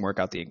kinks and work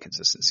out the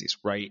inconsistencies,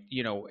 right?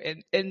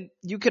 And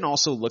you can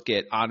also look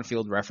at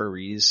on-field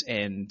referees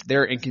and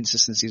their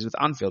inconsistencies with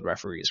on-field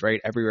referees, right?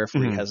 Every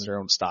referee has their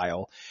own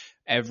style.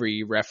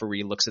 Every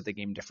referee looks at the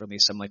game differently.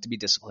 Some like to be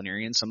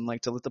disciplinary and some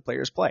like to let the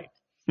players play.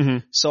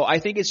 So I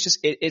think it's just,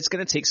 it's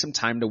going to take some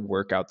time to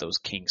work out those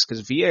kinks,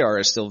 because VAR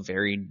is still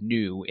very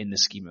new in the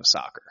scheme of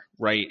soccer,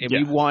 right? And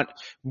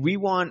we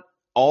want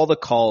all the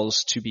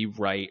calls to be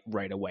right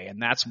away.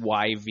 And that's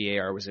why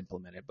VAR was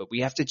implemented, but we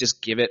have to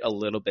just give it a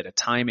little bit of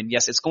time. And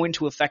yes, it's going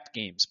to affect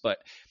games, but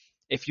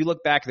if you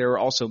look back, there were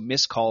also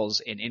missed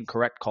calls and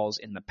incorrect calls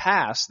in the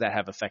past that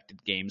have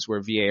affected games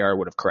where VAR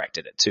would have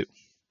corrected it too.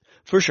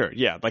 For sure.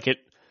 Yeah.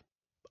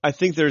 I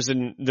think there's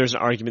an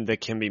argument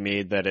that can be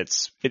made that it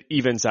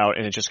evens out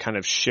and it's just kind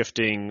of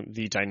shifting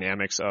the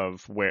dynamics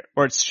of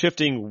it's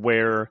shifting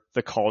where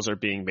the calls are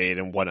being made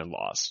and won and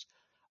lost.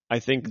 I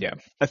think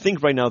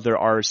right now there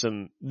are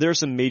some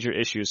major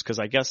issues because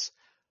I guess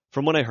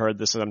from what I heard,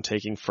 this is I'm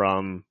taking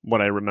from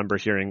what I remember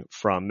hearing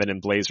from Men in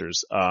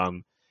Blazers,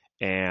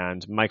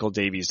 and Michael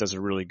Davies does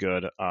a really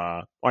good,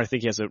 or I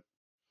think he has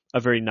a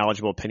very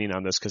knowledgeable opinion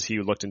on this because he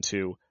looked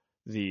into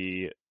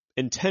the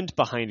intent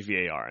behind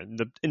VAR. And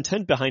the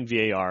intent behind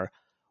VAR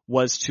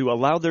was to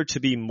allow there to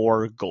be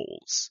more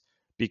goals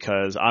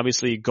because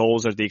obviously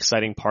goals are the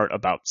exciting part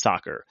about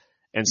soccer.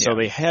 And so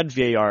they had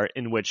VAR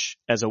in which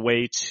as a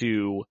way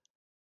to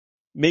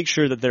make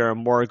sure that there are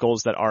more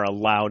goals that are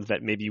allowed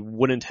that maybe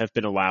wouldn't have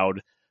been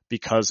allowed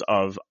because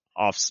of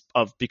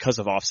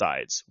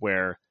offsides,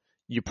 where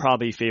you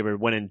probably favor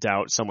when in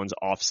doubt someone's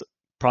off.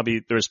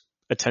 Probably there's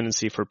a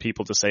tendency for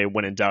people to say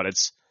when in doubt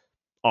it's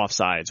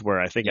offsides, where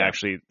I think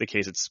actually the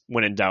case it's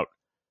when in doubt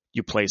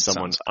you play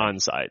someone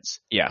onsides.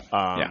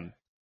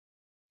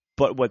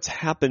 But what's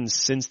happened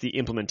since the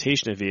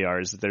implementation of VAR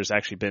is that there's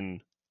actually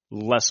been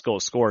less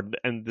goals scored,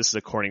 and this is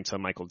according to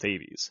Michael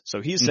Davies.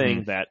 So he's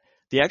saying that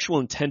the actual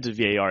intent of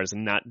VAR is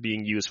not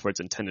being used for its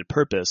intended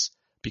purpose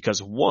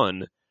because,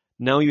 one,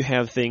 now you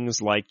have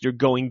things like you're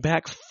going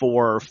back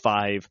 4 or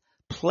 5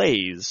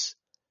 plays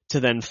to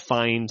then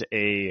find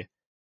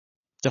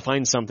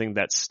something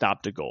that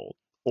stopped a goal,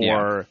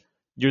 or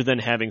you're then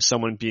having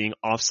someone being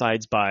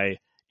offsides by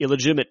a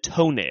legitimate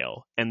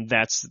toenail, and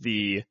that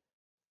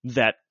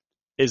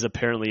is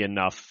apparently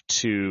enough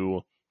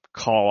to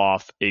call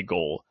off a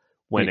goal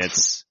when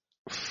it's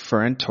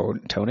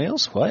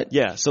toenails? What?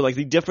 Yeah, so like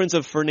the difference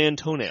of Fernand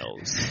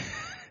toenails.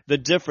 The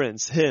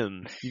difference,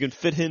 you can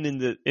fit him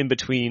in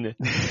between.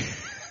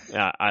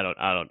 I don't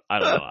know. I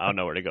don't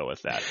know where to go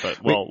with that, but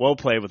we'll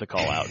play with the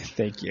call out.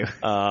 Thank you.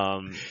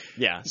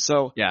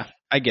 So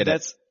I get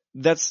it.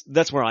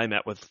 That's where I'm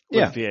at with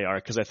VAR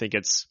because I think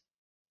it's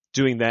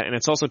doing that, and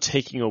it's also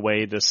taking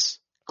away this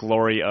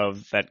glory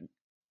of that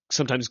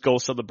sometimes goal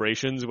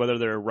celebrations, whether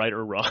they're right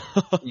or wrong.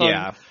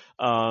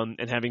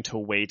 And having to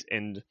wait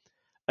and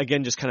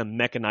again just kind of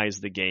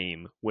mechanize the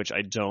game, which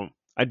I don't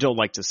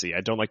like to see.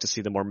 I don't like to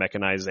see the more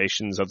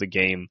mechanizations of the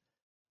game,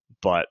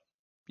 but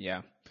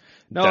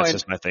that's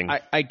just my thing.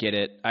 I get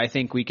it. I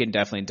think we can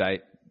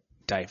definitely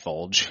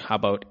divulge. How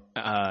about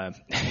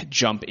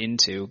jump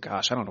into?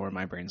 Gosh, I don't know where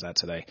my brain's at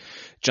today.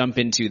 Jump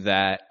into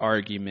that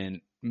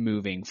argument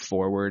moving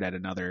forward at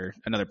another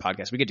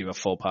podcast. We could do a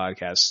full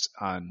podcast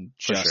on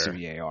just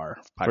VAR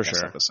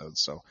podcast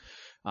episodes. So.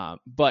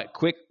 But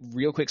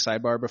real quick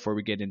sidebar before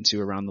we get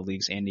into around the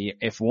leagues, Andy,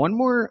 if one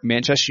more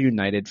Manchester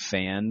United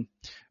fan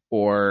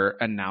or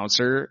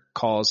announcer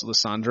calls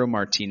Lisandro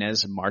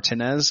Martinez,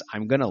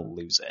 I'm going to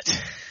lose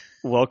it.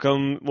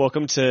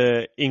 Welcome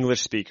to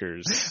English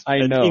speakers.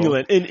 I know.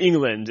 In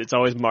England, it's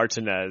always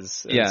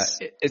Martinez.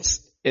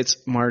 It's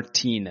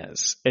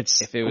Martinez.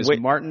 If it was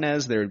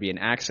Martinez, there would be an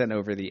accent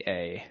over the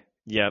A.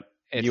 Yep.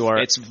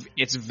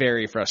 It's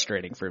very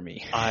frustrating for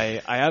me.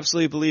 I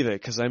absolutely believe it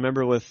because I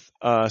remember with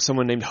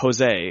someone named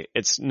Jose.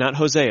 It's not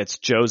Jose, it's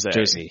Jose.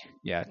 Josie.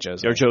 Yeah,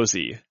 Jose. Or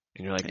Josie.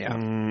 And you're like,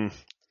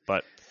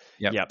 but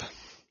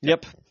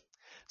yep.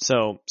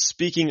 So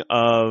speaking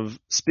of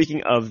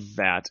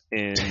that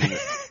in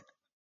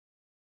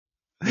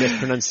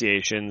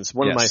mispronunciations,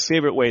 one of my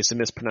favorite ways to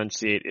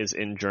mispronunciate is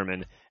in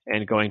German,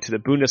 and going to the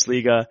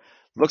Bundesliga.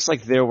 Looks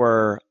like there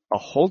were a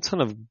whole ton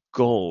of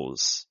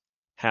goals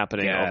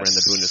happening over in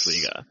the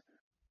Bundesliga.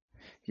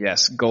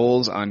 Yes,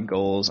 goals on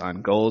goals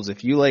on goals.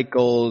 If you like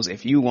goals,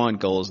 if you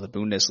want goals, the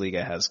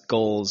Bundesliga has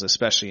goals,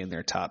 especially in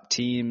their top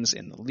teams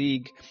in the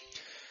league.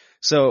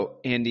 So,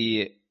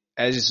 Andy,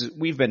 as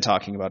we've been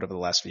talking about over the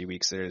last few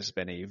weeks, there's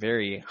been a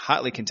very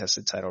hotly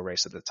contested title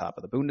race at the top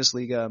of the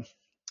Bundesliga.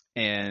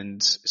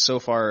 And so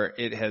far,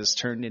 it has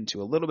turned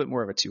into a little bit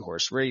more of a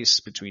 2-horse race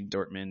between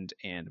Dortmund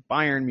and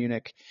Bayern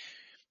Munich.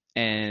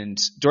 And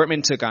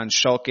Dortmund took on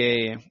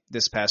Schalke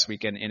this past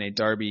weekend in a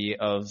derby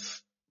of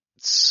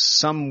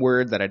some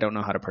word that I don't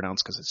know how to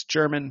pronounce because it's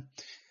German.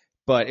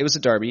 But it was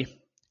a derby,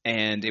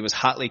 and it was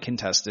hotly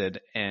contested,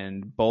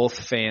 and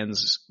both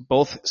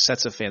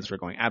sets of fans were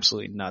going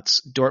absolutely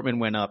nuts. Dortmund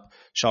went up,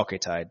 Schalke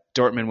tied.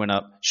 Dortmund went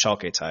up,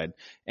 Schalke tied.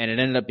 And it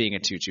ended up being a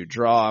 2-2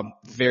 draw.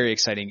 Very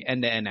exciting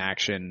end-to-end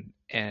action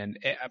and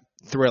a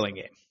thrilling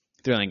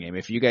game.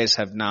 If you guys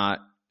have not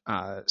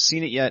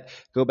seen it yet,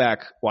 go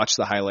back, watch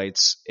the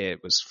highlights.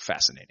 It was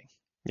fascinating.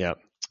 Yep.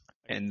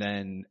 And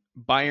then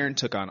Bayern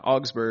took on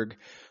Augsburg.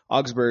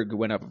 Augsburg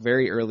went up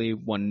very early,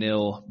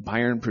 1-0.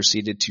 Bayern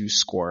proceeded to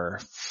score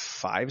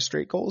 4 or 5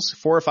 straight goals.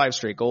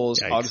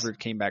 Yikes. Augsburg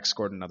came back,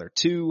 scored another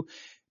 2.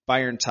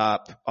 Bayern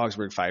top,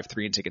 Augsburg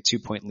 5-3, and take a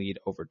 2-point lead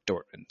over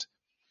Dortmund.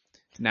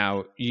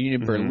 Now,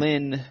 Union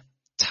Berlin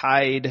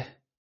tied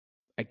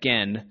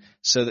again.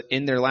 So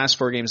in their last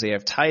 4 games, they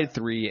have tied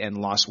 3 and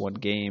lost 1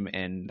 game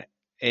and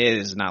it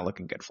is not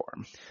looking good for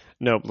them.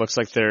 Nope, looks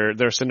like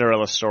their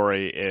Cinderella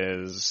story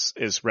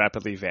is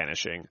rapidly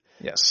vanishing.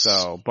 Yes.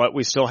 So, but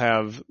we still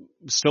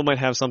might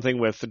have something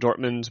with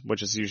Dortmund,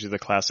 which is usually the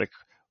classic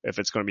if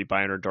it's going to be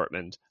Bayern or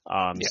Dortmund.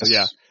 Yes. So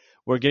yeah,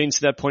 we're getting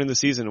to that point in the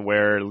season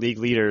where league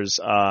leaders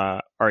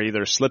are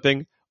either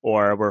slipping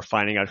or we're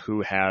finding out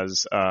who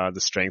has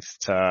the strength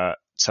to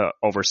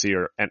oversee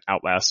and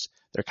outlast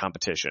their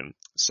competition.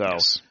 So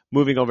yes.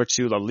 Moving over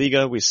to La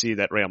Liga, we see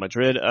that Real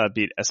Madrid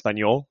beat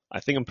Espanyol. I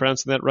think I'm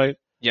pronouncing that right.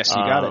 Yes, you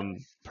got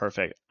it.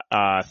 Perfect.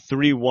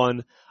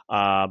 3-1,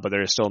 but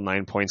they're still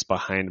 9 points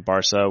behind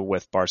Barca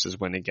with Barca's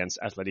win against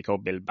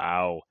Atletico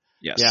Bilbao.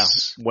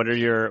 Yes. Yeah. What are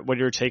your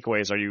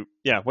takeaways?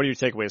 What are your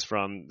takeaways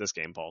from this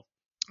game, Paul?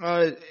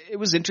 It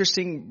was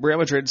interesting. Real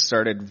Madrid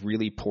started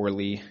really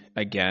poorly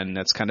again.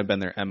 That's kind of been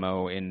their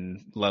MO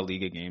in La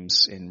Liga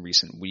games in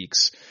recent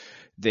weeks.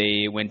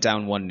 They went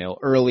down 1-0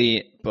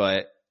 early,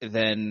 but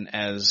then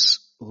as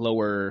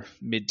lower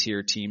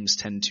mid-tier teams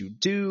tend to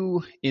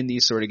do in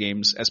these sort of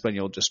games,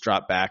 Espanyol just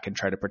dropped back and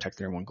tried to protect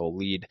their 1-goal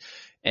lead,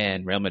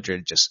 and Real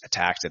Madrid just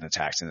attacked. And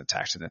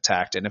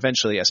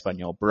eventually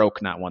Espanyol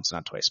broke not once,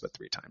 not twice, but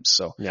 3 times.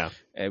 So yeah,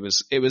 it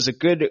was a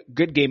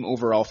good game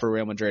overall for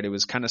Real Madrid. It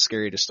was kind of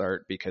scary to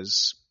start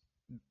because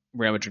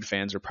Real Madrid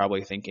fans are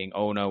probably thinking,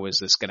 oh no, is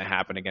this going to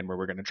happen again where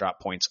we're going to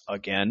drop points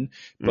again?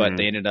 But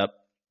they ended up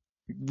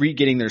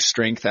re-getting their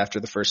strength after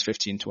the first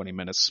 15, 20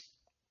 minutes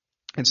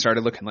and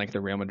started looking like the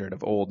Real Madrid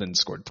of old and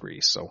scored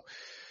 3. So,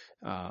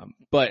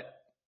 but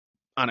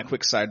on a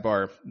quick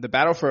sidebar, the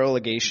battle for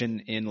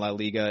relegation in La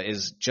Liga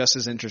is just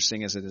as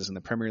interesting as it is in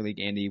the Premier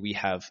League, Andy. We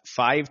have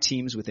 5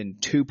 teams within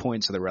 2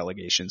 points of the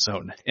relegation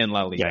zone in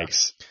La Liga.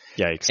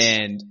 Yikes.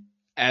 And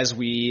as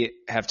we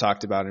have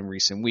talked about in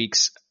recent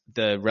weeks,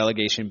 the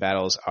relegation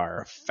battles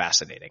are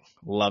fascinating.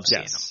 Love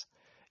seeing them.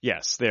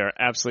 Yes, they are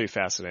absolutely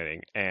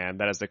fascinating,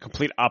 and that is the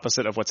complete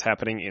opposite of what's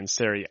happening in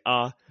Serie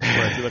A,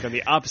 where if you look on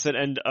the opposite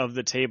end of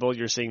the table,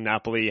 you're seeing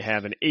Napoli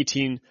have an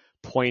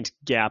 18-point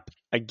gap.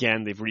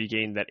 Again, they've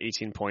regained that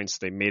 18 points.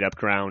 They made up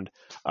ground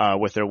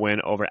with their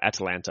win over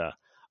Atalanta.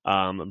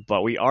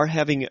 But we are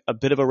having a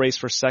bit of a race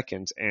for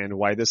second, and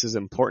why this is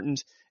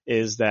important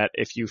is that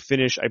if you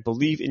finish, I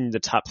believe, in the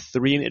top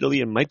 3 in Italy,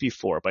 it might be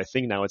 4, but I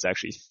think now it's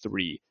actually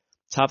 3.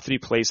 Top 3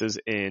 places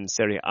in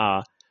Serie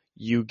A,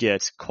 you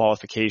get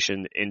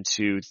qualification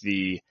into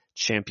the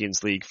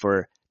Champions League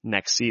for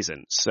next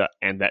season. So,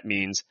 and that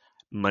means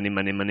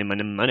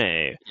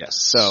money. Yes.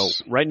 So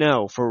right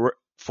now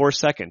for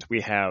second,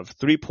 we have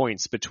 3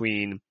 points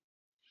between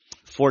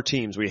 4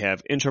 teams. We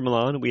have Inter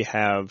Milan, we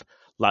have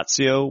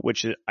Lazio,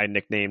 which I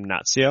nicknamed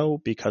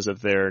Nazio because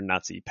of their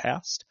Nazi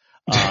past.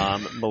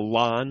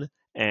 Milan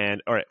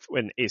and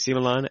AC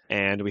Milan,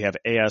 and we have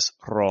AS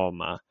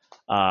Roma.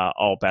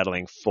 All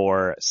battling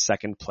for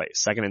second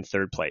and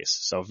third place.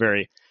 So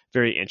very,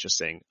 very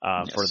interesting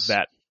for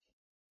that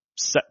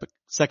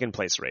second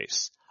place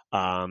race.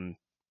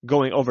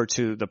 Going over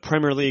to the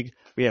Premier League,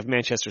 we have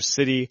Manchester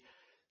City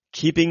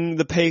keeping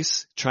the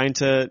pace, trying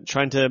to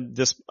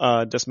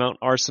dismount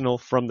Arsenal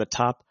from the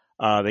top.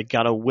 They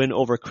got a win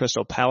over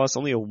Crystal Palace,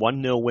 only a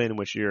 1-0 win,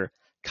 which you're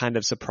kind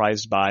of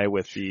surprised by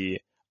with the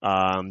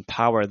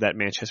power that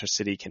Manchester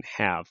City can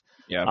have.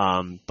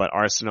 Yeah. But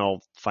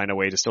Arsenal find a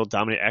way to still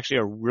dominate actually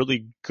a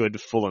really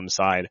good Fulham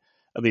side,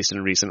 at least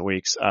in recent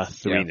weeks,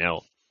 3-0. Yeah.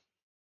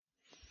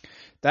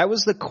 That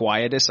was the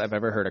quietest I've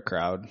ever heard a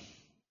crowd,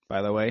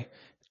 by the way.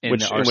 In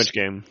which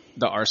game?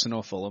 The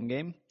Arsenal Fulham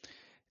game.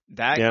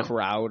 That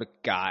crowd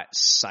got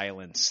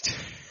silenced.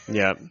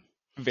 Yeah.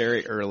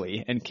 Very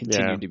early and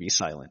continued to be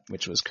silent,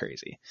 which was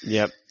crazy.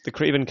 Yep. The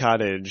Craven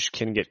Cottage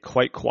can get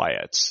quite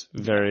quiet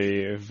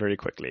very, very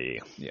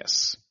quickly.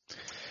 Yes.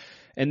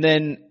 And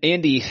then,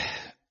 Andy,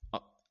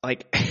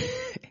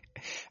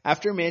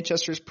 after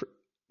Manchester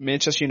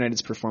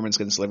United's performance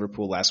against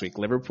Liverpool last week,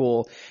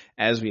 Liverpool,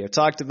 as we have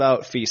talked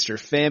about, feast or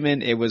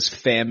famine. It was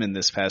famine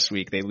this past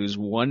week. They lose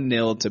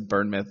 1-0 to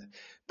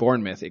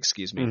Bournemouth,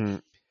 excuse me. Mm-hmm.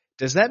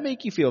 Does that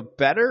make you feel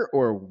better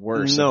or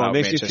worse? No, it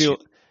makes me feel.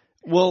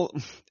 Well,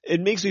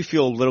 it makes me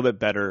feel a little bit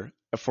better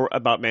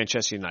about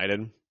Manchester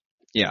United.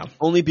 Yeah.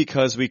 Only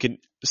because we can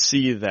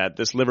see that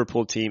this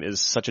Liverpool team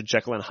is such a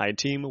Jekyll and Hyde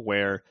team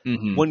where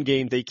one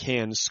game they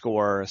can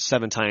score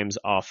 7 times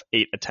off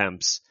 8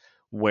 attempts,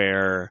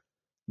 where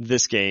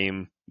this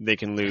game they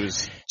can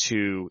lose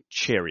to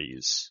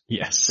cherries.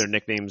 Yes. Their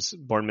nicknames,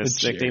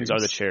 Bournemouth's nicknames are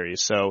the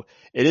cherries. So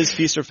it is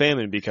feast or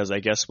famine because I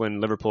guess when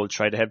Liverpool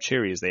tried to have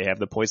cherries, they have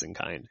the poison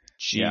kind.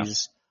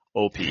 Jeez.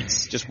 Oh,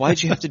 Pete. Just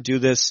why'd you have to do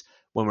this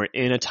when we're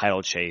in a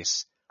title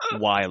chase?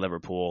 Why,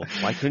 Liverpool?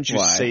 Why couldn't you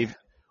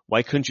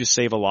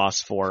save a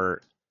loss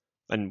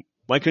and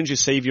why couldn't you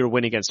save your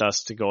win against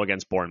us to go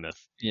against Bournemouth?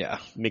 Yeah.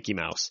 Mickey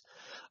Mouse.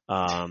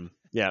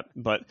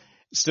 But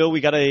still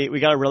we got a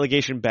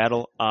relegation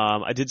battle.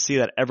 I did see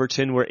that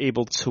Everton were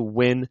able to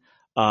win.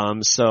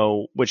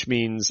 Which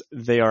means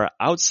they are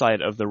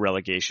outside of the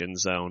relegation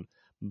zone,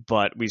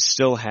 but we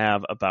still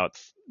have about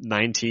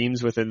 9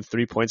 teams within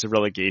 3 points of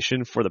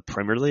relegation for the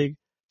Premier League.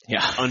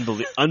 Yeah.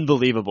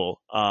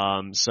 Unbelievable.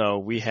 So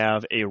we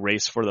have a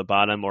race for the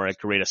bottom or a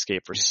great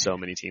escape for so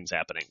many teams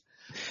happening.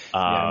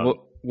 Yeah,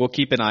 we'll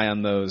keep an eye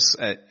on those.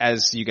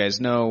 As you guys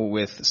know,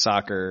 with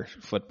soccer,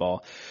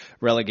 football,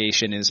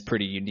 relegation is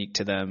pretty unique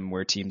to them,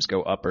 where teams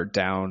go up or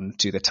down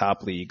to the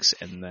top leagues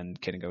and then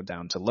can go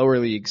down to lower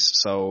leagues.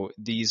 So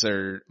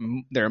there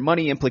are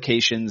money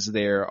implications.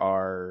 There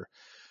are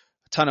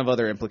a ton of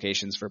other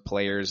implications for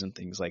players and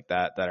things like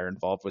that are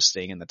involved with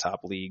staying in the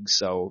top league.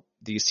 So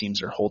these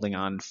teams are holding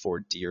on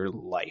for dear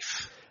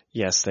life.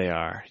 Yes, they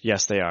are.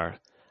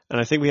 And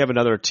I think we have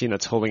another team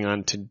that's holding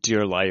on to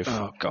dear life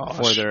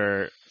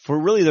for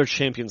really their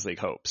Champions League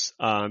hopes.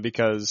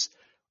 Because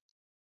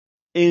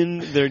in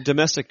their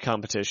domestic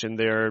competition,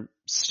 they're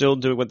still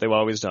doing what they've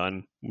always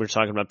done. We're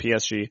talking about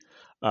PSG,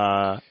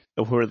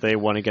 who they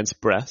won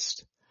against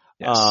Brest.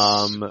 Yes.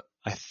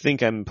 I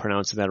think I'm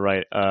pronouncing that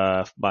right.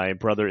 My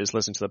brother is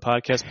listening to the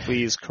podcast.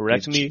 Please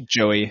correct me.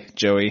 Joey,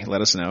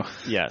 let us know.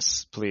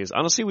 Yes, please.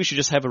 Honestly, we should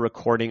just have a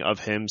recording of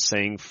him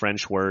saying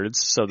French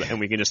words and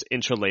we can just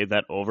interlay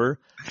that over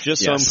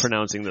just so I'm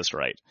pronouncing this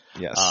right.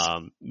 Yes.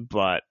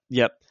 But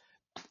yep,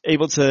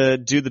 able to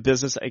do the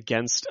business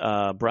against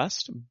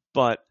Brest,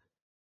 but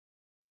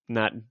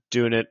not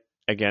doing it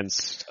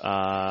against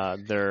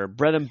their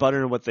bread and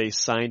butter and what they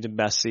signed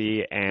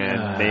Messi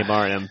and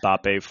Neymar and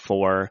Mbappe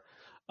for.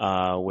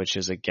 Which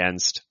is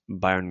against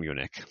Bayern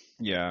Munich.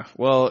 Yeah.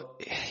 Well,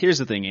 here's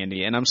the thing,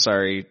 Andy, and I'm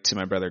sorry to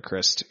my brother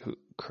Chris, who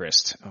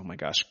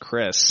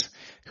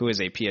is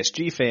a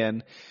PSG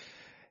fan.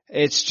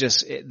 It's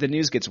just, the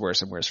news gets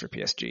worse and worse for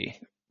PSG.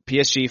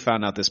 PSG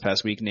found out this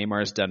past week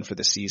Neymar is done for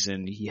the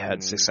season. He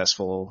had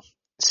successful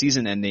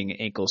season-ending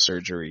ankle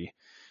surgery.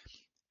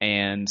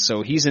 And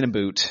so he's in a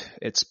boot.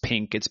 It's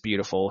pink. It's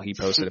beautiful. He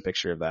posted a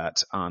picture of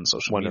that on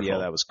social media.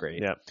 That was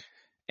great. Yeah.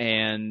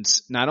 And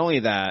not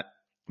only that,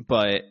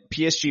 but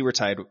PSG were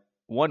tied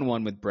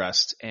 1-1 with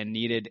Brest and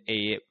needed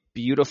a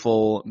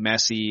beautiful,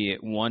 messy,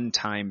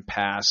 one-time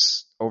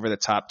pass over the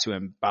top to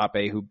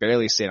Mbappe, who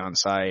barely stayed on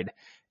side.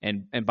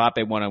 And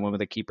Mbappe one-on-one with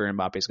the keeper.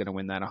 Mbappe's going to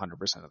win that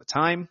 100% of the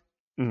time.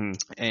 Mm-hmm.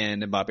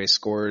 And Mbappe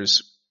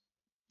scores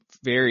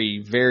very,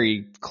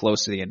 very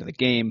close to the end of the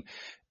game.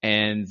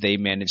 And they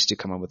managed to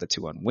come up with a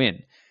 2-1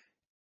 win.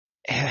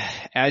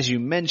 As you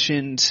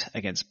mentioned,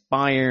 against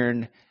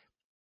Bayern,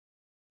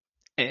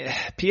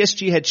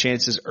 PSG had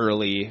chances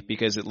early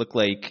because it looked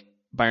like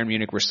Bayern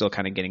Munich were still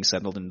kind of getting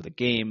settled into the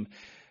game.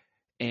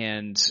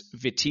 And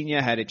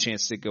Vitinha had a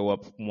chance to go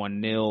up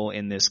 1-0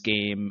 in this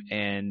game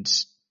and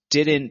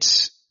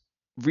didn't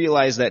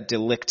realize that De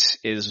Ligt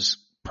is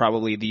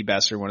probably the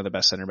best or one of the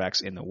best center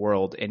backs in the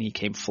world. And he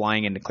came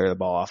flying in to clear the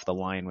ball off the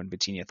line when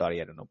Vitinha thought he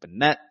had an open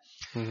net.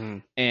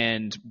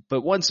 Mm-hmm.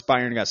 But once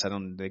Bayern got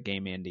settled into the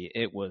game, Andy,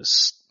 it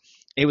was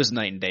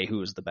night and day who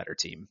was the better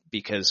team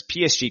because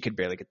PSG could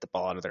barely get the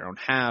ball out of their own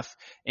half.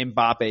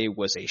 Mbappe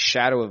was a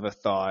shadow of a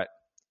thought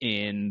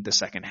in the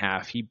second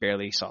half. He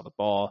barely saw the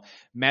ball.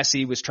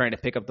 Messi was trying to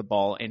pick up the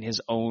ball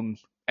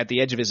at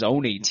the edge of his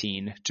own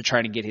 18 to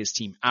try to get his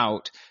team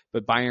out,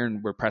 but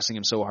Bayern were pressing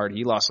him so hard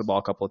he lost the ball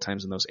a couple of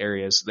times in those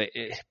areas.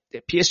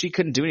 PSG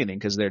couldn't do anything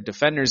because their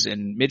defenders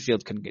in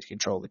midfield couldn't get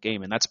control of the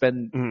game, and that's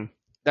been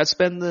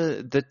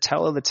the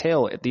tell of the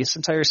tale this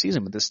entire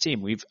season with this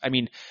team.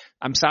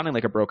 I'm sounding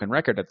like a broken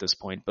record at this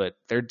point, but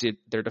their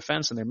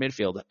defense and their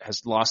midfield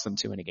has lost them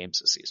too many games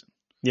this season.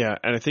 Yeah,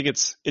 and I think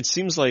it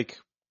seems like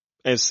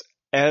as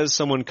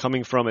someone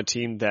coming from a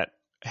team that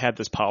had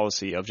this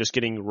policy of just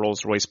getting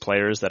Rolls-Royce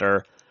players that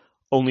are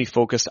only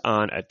focused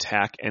on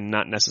attack and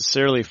not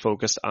necessarily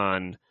focused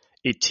on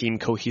a team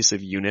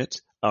cohesive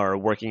unit or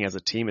working as a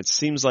team, it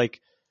seems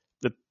like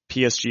the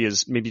PSG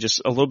is maybe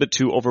just a little bit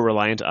too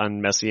over-reliant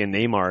on Messi and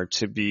Neymar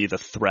to be the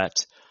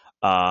threat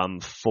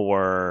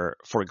for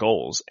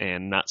goals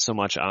and not so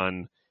much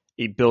on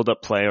a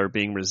build-up play or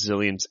being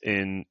resilient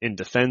in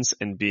defense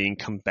and being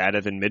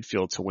combative in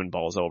midfield to win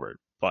balls over.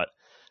 But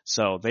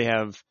so they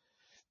have,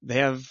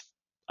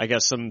 I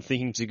guess, some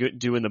thinking to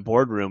do in the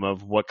boardroom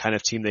of what kind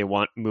of team they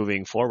want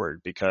moving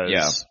forward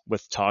because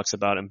with talks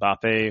about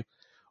Mbappe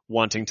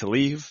wanting to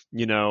leave,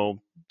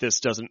 this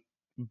doesn't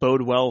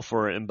bode well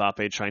for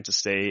Mbappe trying to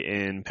stay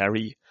in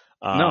Paris.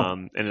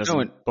 And it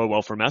doesn't bode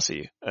well for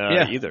Messi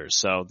either.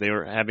 So they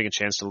were having a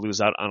chance to lose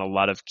out on a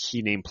lot of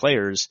key name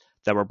players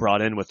that were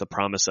brought in with the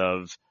promise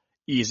of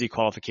easy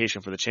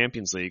qualification for the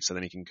Champions League so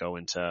then he can go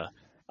into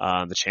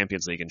the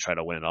Champions League and try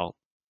to win it all.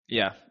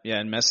 Yeah,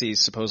 and Messi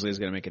supposedly is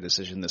going to make a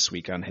decision this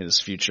week on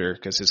his future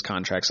because his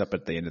contract's up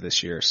at the end of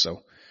this year.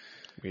 So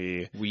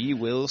we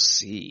will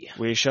see.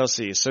 We shall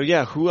see. So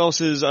yeah, who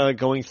else is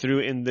going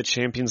through in the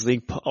Champions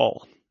League,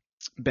 Paul?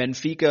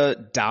 Benfica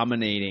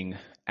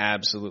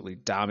absolutely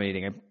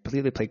dominating. I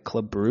believe they played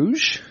Club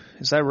Brugge.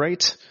 Is that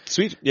right?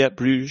 Sweet. Yeah,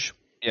 Bruges.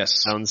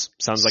 Yes. Sounds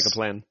like a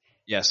plan.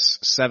 Yes.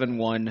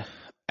 7-1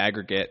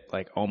 aggregate.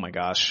 Like, oh my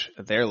gosh,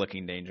 they're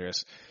looking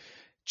dangerous.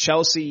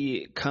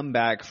 Chelsea come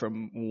back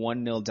from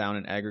 1-0 down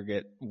in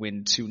aggregate,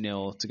 win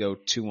 2-0 to go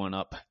 2-1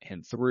 up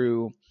and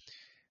through.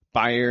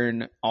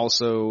 Bayern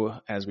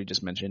also, as we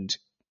just mentioned,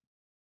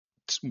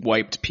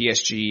 wiped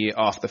PSG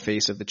off the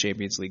face of the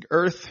Champions League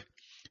earth,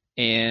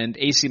 and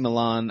AC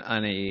Milan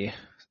on a,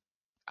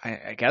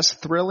 I guess,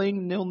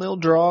 thrilling 0-0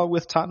 draw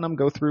with Tottenham,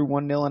 go through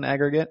 1-0 in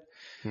aggregate.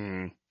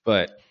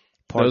 But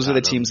those are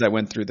the teams that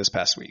went through this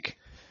past week.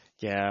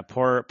 Yeah,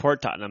 poor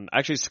Tottenham.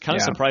 Actually, it's kind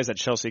of surprised that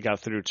Chelsea got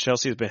through.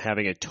 Chelsea's been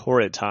having a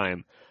torrid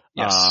time.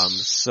 Yes.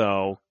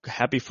 So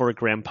happy for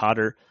Graham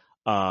Potter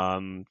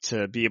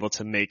to be able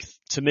to make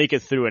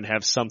it through and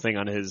have something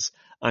on his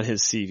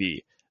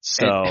CV.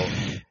 So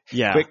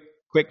yeah.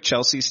 Quick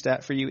Chelsea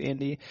stat for you,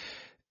 Andy.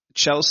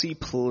 Chelsea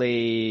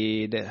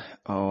played,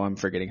 I'm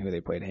forgetting who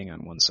they played. Hang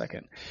on one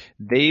second.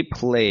 They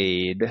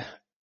played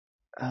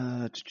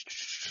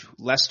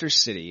Leicester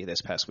City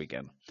this past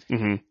weekend.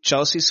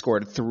 Chelsea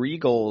scored 3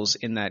 goals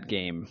in that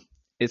game.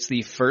 It's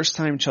the first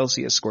time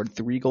Chelsea has scored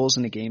 3 goals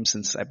in a game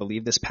since, I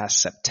believe, this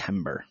past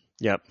September.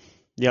 Yep.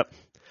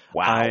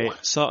 Wow. I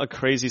saw a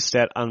crazy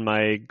stat on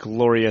my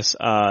glorious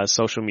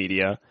social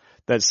media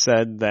that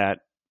said that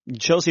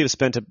Chelsea have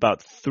spent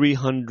about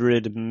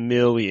 $300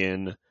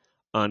 million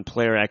on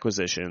player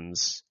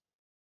acquisitions,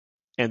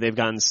 and they've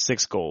gotten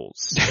 6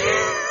 goals.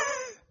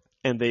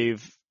 And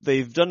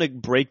they've done a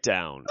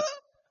breakdown,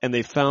 and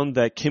they found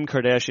that Kim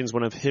Kardashian's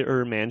one of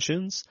her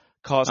mansions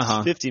costs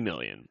 $50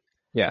 million.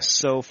 Yes.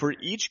 So for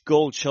each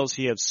goal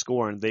Chelsea have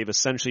scored, they've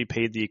essentially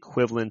paid the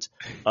equivalent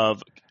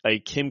of a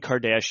Kim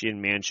Kardashian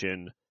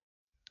mansion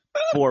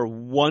for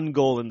 1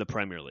 goal in the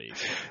Premier League.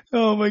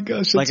 Oh my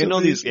gosh! Like I know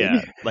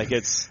amazing. Like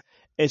it's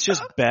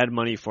just bad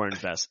money for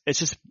It's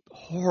just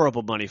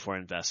horrible money for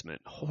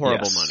investment.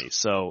 Horrible money.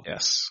 So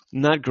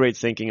not great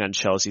thinking on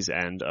Chelsea's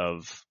end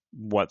of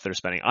what they're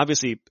spending.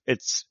 Obviously,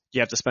 you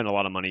have to spend a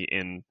lot of money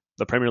in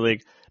the Premier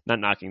League. Not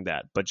knocking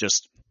that, but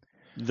just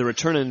the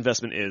return on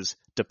investment is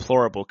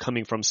deplorable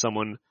coming from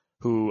someone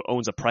who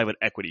owns a private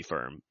equity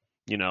firm.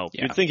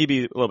 You'd think he'd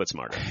be a little bit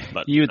smarter,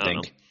 but you'd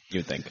think.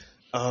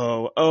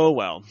 Oh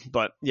well.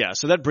 But yeah,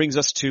 so that brings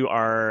us to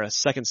our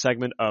second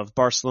segment of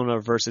Barcelona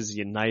versus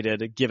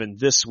United, given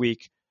this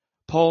week.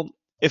 Paul,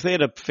 if they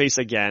had to face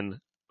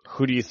again,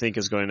 who do you think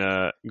is going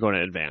to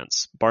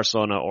advance?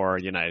 Barcelona or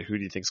United? Who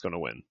do you think is going to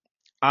win?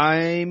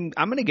 I'm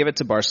going to give it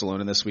to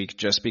Barcelona this week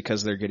just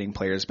because they're getting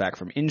players back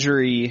from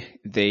injury.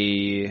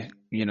 They,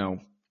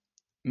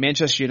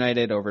 Manchester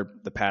United over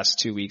the past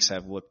 2 weeks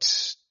have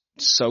looked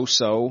so,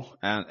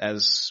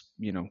 as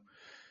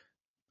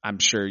I'm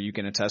sure you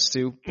can attest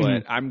to,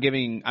 but I'm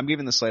giving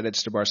the slight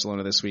edge to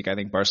Barcelona this week. I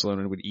think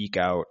Barcelona would eke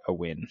out a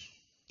win.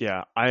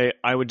 Yeah,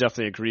 I would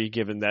definitely agree,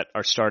 given that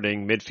our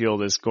starting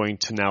midfield is going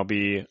to now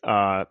be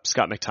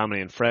Scott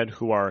McTominay and Fred,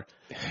 who are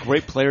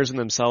great players in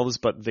themselves,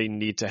 but they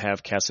need to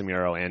have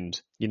Casemiro. And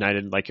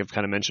United, like I've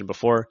kind of mentioned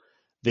before,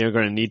 they're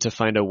going to need to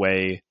find a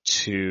way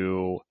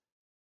to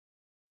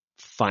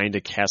find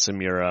a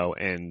Casemiro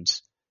and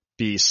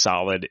be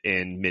solid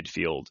in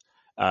midfield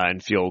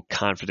and feel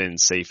confident and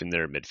safe in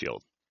their midfield.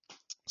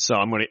 So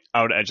I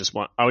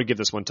would give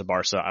this one to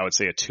Barca. I would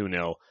say a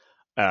 2-0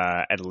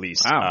 at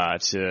least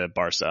to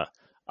Barca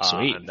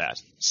on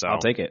that. So I'll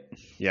take it.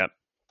 Yep,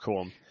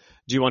 cool.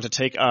 Do you want to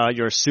take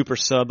your super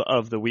sub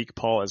of the week,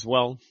 Paul, as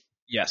well?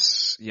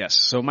 Yes.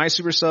 So my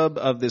super sub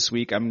of this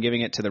week, I'm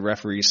giving it to the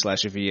referee /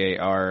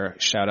 VAR.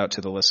 Shout out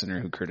to the listener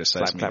who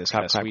criticized me this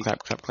past week.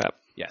 Clap.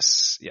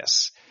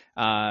 Yes.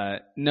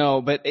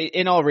 No, but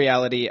in all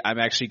reality, I'm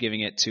actually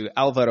giving it to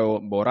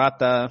Álvaro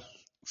Morata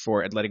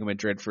for Atletico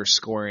Madrid for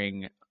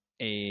scoring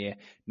a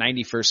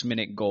 91st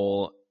minute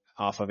goal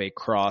off of a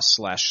cross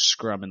 /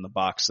 scrum in the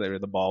box there.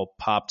 The ball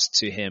popped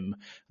to him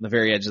on the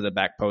very edge of the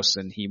back post,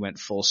 and he went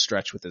full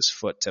stretch with his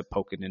foot to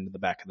poke it into the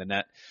back of the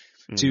net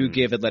to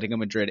give Atletico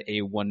Madrid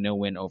a 1-0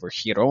 win over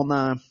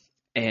Girona.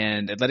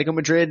 And Atletico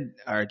Madrid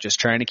are just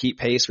trying to keep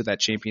pace with that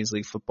Champions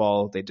League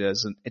football. It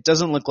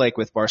doesn't look like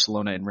with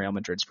Barcelona and Real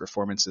Madrid's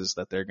performances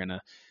that they're going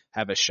to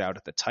have a shout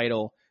at the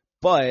title,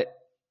 but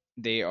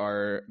they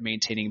are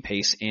maintaining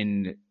pace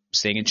in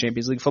staying in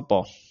Champions League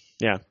football.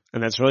 Yeah,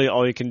 and that's really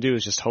all you can do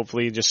is just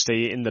hopefully just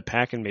stay in the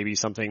pack and maybe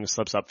something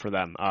slips up for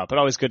them. But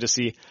always good to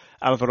see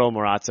Álvaro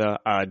Morata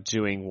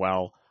doing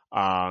well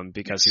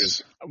because he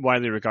was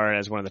widely regarded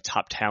as one of the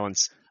top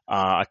talents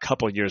a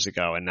couple years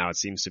ago, and now it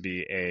seems to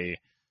be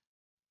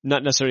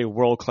not necessarily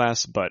world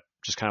class, but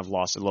just kind of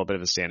lost a little bit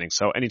of his standing.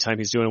 So anytime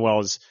he's doing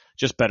well is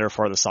just better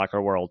for the soccer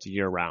world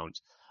year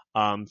round.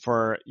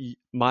 For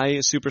my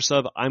super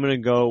sub, I'm going to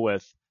go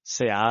with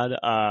Sead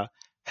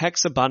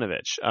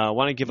Haksabanovic. I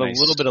want to give a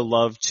little bit of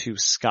love to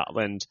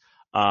Scotland.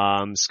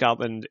 In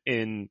Scotland,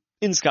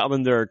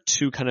 there are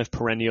 2 kind of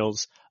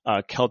perennials,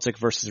 Celtic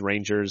versus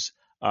Rangers,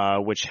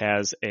 which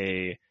has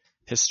a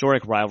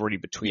historic rivalry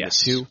between the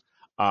two.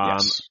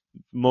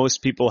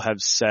 Most people have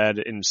said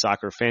in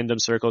soccer fandom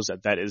circles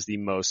that is the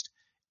most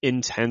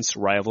intense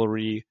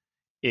rivalry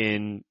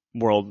in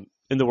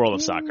the world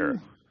of soccer.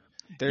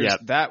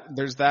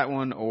 There's that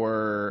one,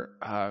 or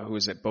who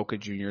is it? Boca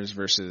Juniors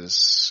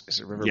versus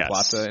River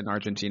Plata in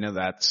Argentina.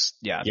 Those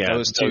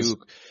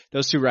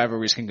two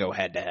rivalries can go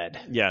head to head.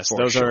 Yes,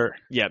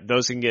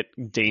 those can get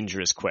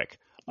dangerous quick.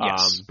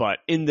 Yes. But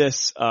in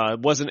this,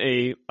 wasn't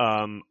a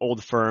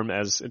Old Firm,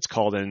 as it's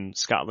called in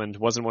Scotland,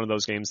 wasn't one of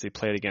those games they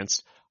played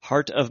against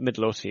Heart of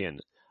Midlothian.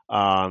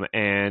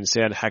 And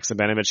Sead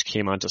Haksabanovic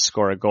came on to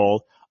score a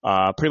goal,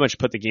 pretty much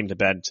put the game to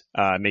bed,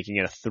 making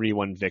it a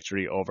 3-1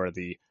 victory over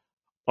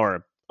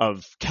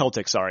of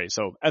Celtic, sorry.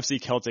 So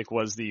FC Celtic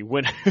was the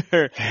winner,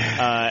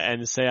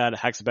 and Sead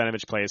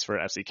Haksabanovic plays for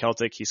FC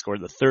Celtic. He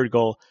scored the third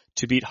goal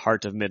to beat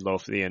Heart of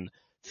Midlothian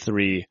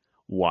 3-1.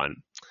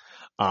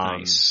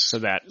 Nice. So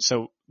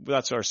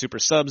that's our super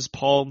subs.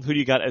 Paul, who do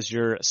you got as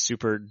your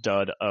super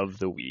dud of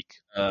the week?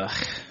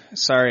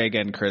 Sorry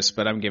again, Chris,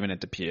 but I'm giving it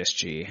to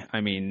PSG.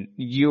 I mean,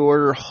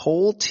 your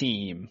whole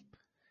team,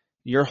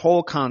 your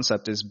whole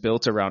concept is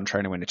built around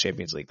trying to win a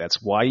Champions League.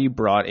 That's why you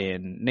brought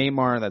in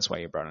Neymar. That's why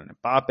you brought in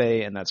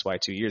Mbappe. And that's why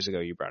 2 years ago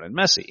you brought in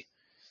Messi.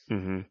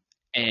 Mm-hmm.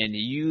 And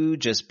you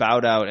just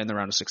bowed out in the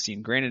round of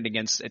 16, granted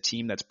against a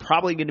team that's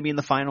probably going to be in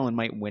the final and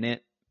might win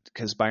it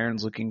because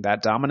Bayern's looking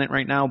that dominant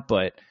right now.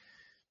 But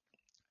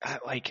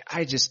I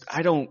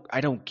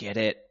don't get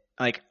it.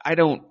 I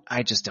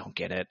just don't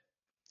get it.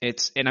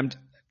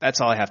 That's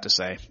all I have to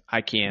say.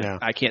 I can't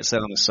sit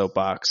on the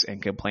soapbox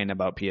and complain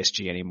about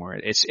PSG anymore.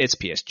 It's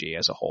PSG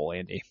as a whole,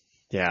 Andy.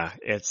 Yeah,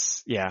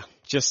 it's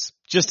just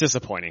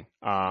disappointing.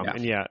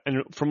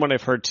 And from what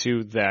I've heard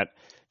too, that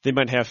they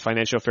might have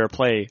financial fair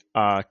play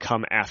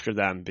come after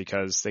them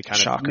because they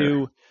kind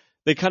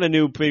of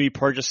knew maybe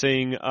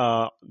purchasing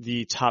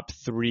the top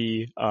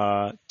 3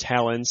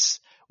 talents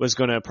was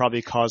going to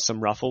probably cause some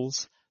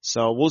ruffles.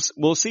 So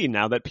we'll see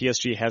now that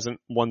PSG hasn't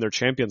won their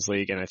Champions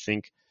League, and I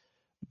think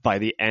by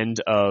the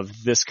end of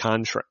this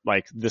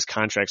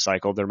contract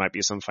cycle, there might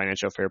be some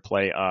financial fair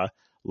play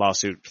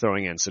lawsuit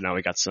throwing in. So now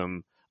we got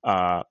some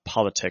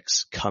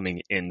politics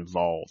coming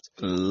involved.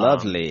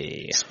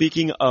 Lovely.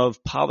 Speaking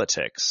of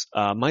politics,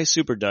 my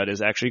super dud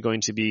is actually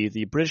going to be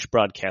the British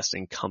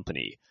Broadcasting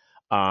Company.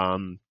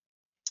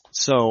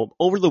 So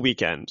over the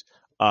weekend,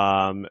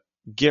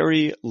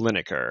 Gary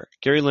Lineker.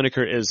 Gary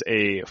Lineker is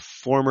a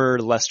former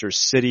Leicester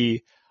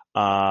City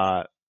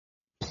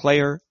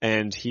player,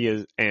 and he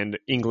is an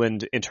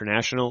England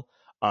international,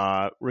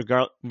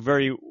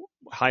 very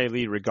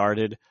highly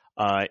regarded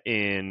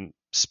in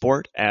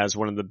sport as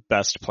one of the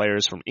best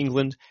players from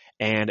England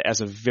and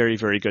as a very,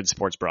 very good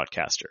sports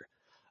broadcaster.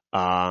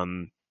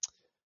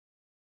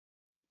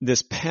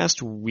 This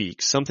past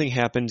week, something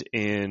happened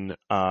in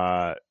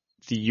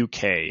the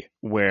UK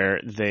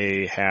where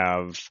they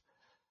have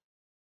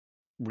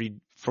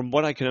from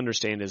what I can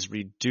understand, is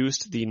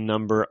reduced the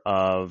number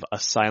of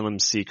asylum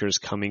seekers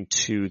coming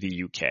to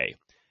the UK.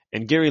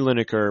 And Gary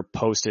Lineker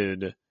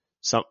posted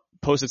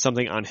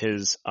something on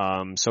his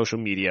social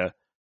media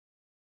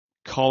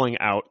calling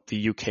out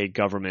the UK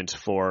government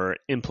for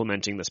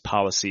implementing this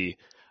policy,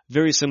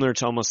 very similar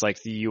to almost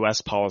like the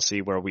US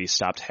policy where we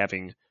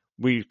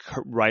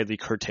widely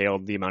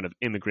curtailed the amount of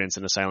immigrants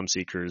and asylum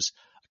seekers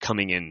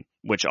coming in,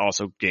 which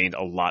also gained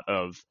a lot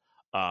of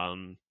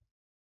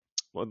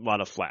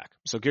flack.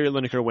 So Gary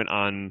Lineker went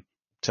on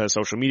to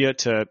social media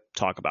to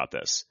talk about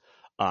this.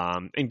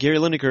 And Gary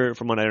Lineker,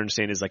 from what I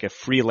understand, is like a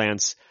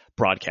freelance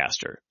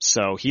broadcaster.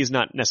 So he's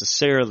not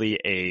necessarily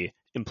a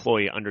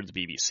employee under the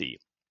BBC.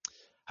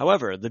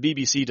 However, the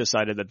BBC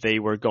decided that they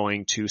were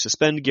going to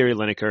suspend Gary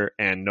Lineker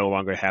and no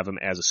longer have him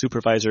as a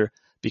supervisor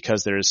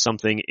because there is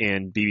something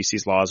in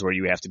BBC's laws where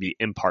you have to be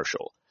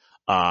impartial.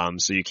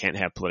 So you can't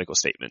have political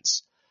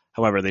statements.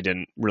 However, they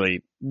didn't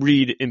really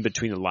read in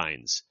between the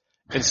lines.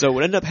 And so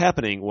what ended up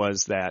happening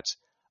was that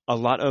a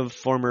lot of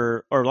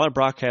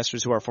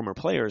broadcasters who are former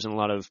players and a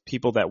lot of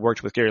people that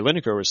worked with Gary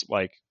Lineker was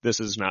like, this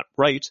is not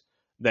right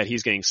that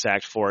he's getting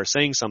sacked for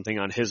saying something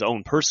on his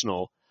own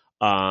personal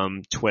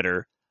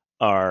Twitter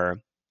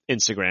or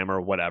Instagram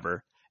or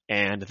whatever.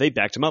 And they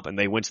backed him up and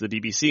they went to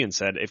the BBC and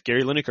said, if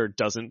Gary Lineker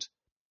doesn't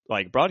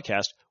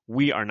broadcast,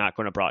 we are not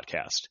going to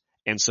broadcast.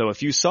 And so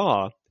if you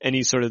saw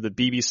any sort of the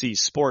BBC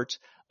sport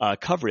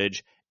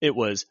coverage, it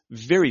was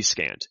very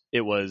scant.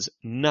 It was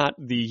not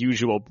the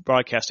usual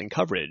broadcasting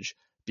coverage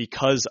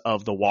because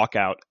of the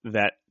walkout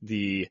that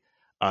the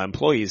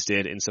employees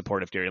did in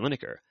support of Gary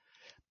Lineker.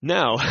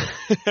 Now,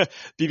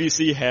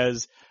 BBC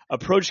has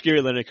approached Gary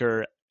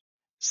Lineker,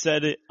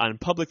 said it on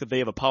public that they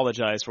have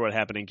apologized for what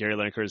happened, and Gary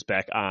Lineker is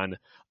back on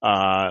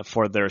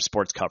for their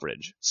sports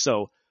coverage.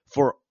 So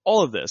for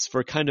all of this,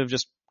 for kind of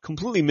just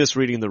completely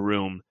misreading the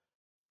room,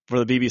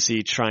 for the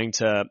BBC trying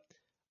to,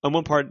 on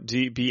one part,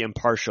 be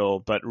impartial,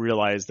 but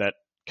realize that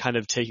kind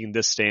of taking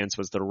this stance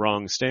was the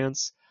wrong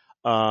stance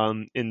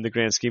in the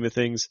grand scheme of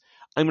things,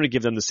 I'm going to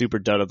give them the super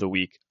dud of the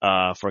week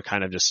for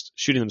kind of just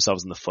shooting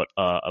themselves in the foot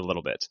a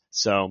little bit.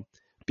 So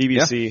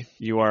BBC,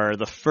 you are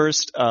the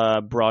first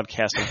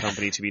broadcasting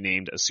company to be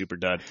named a super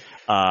dud,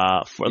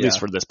 at least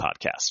for this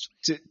podcast.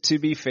 To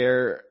be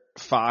fair,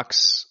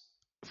 Fox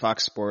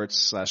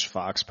Sports /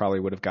 Fox probably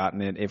would have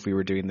gotten it if we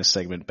were doing this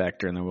segment back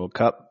during the World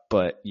Cup,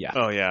 but yeah.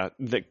 Oh yeah.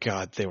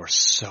 God, they were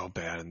so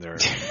bad in their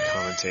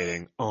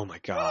commentating. Oh my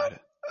God.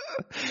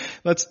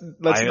 Let's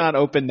not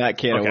open that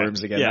can of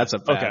worms again. Yeah, that's a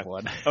bad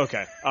one.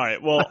 Okay. All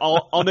right.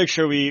 Well, I'll make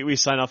sure we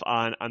sign off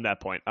on that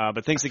point.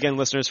 But thanks again,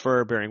 listeners,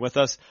 for bearing with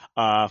us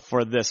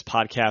for this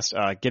podcast.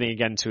 Getting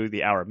again to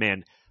the hour,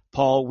 man.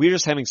 Paul, we're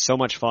just having so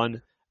much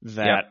fun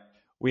that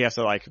we have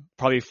to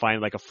probably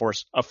find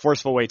a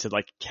forceful way to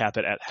cap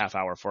it at half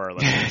hour for our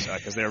listeners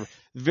because they're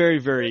very,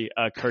 very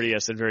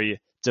courteous and very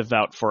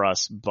devout for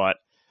us, but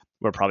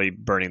we're probably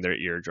burning their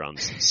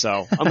eardrums.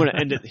 So I'm going to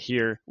end it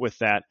here with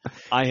that.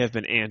 I have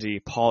been Andy.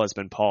 Paul has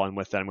been Paul. And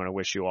with that, I'm going to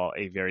wish you all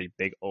a very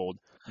big old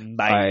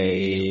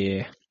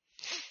bye.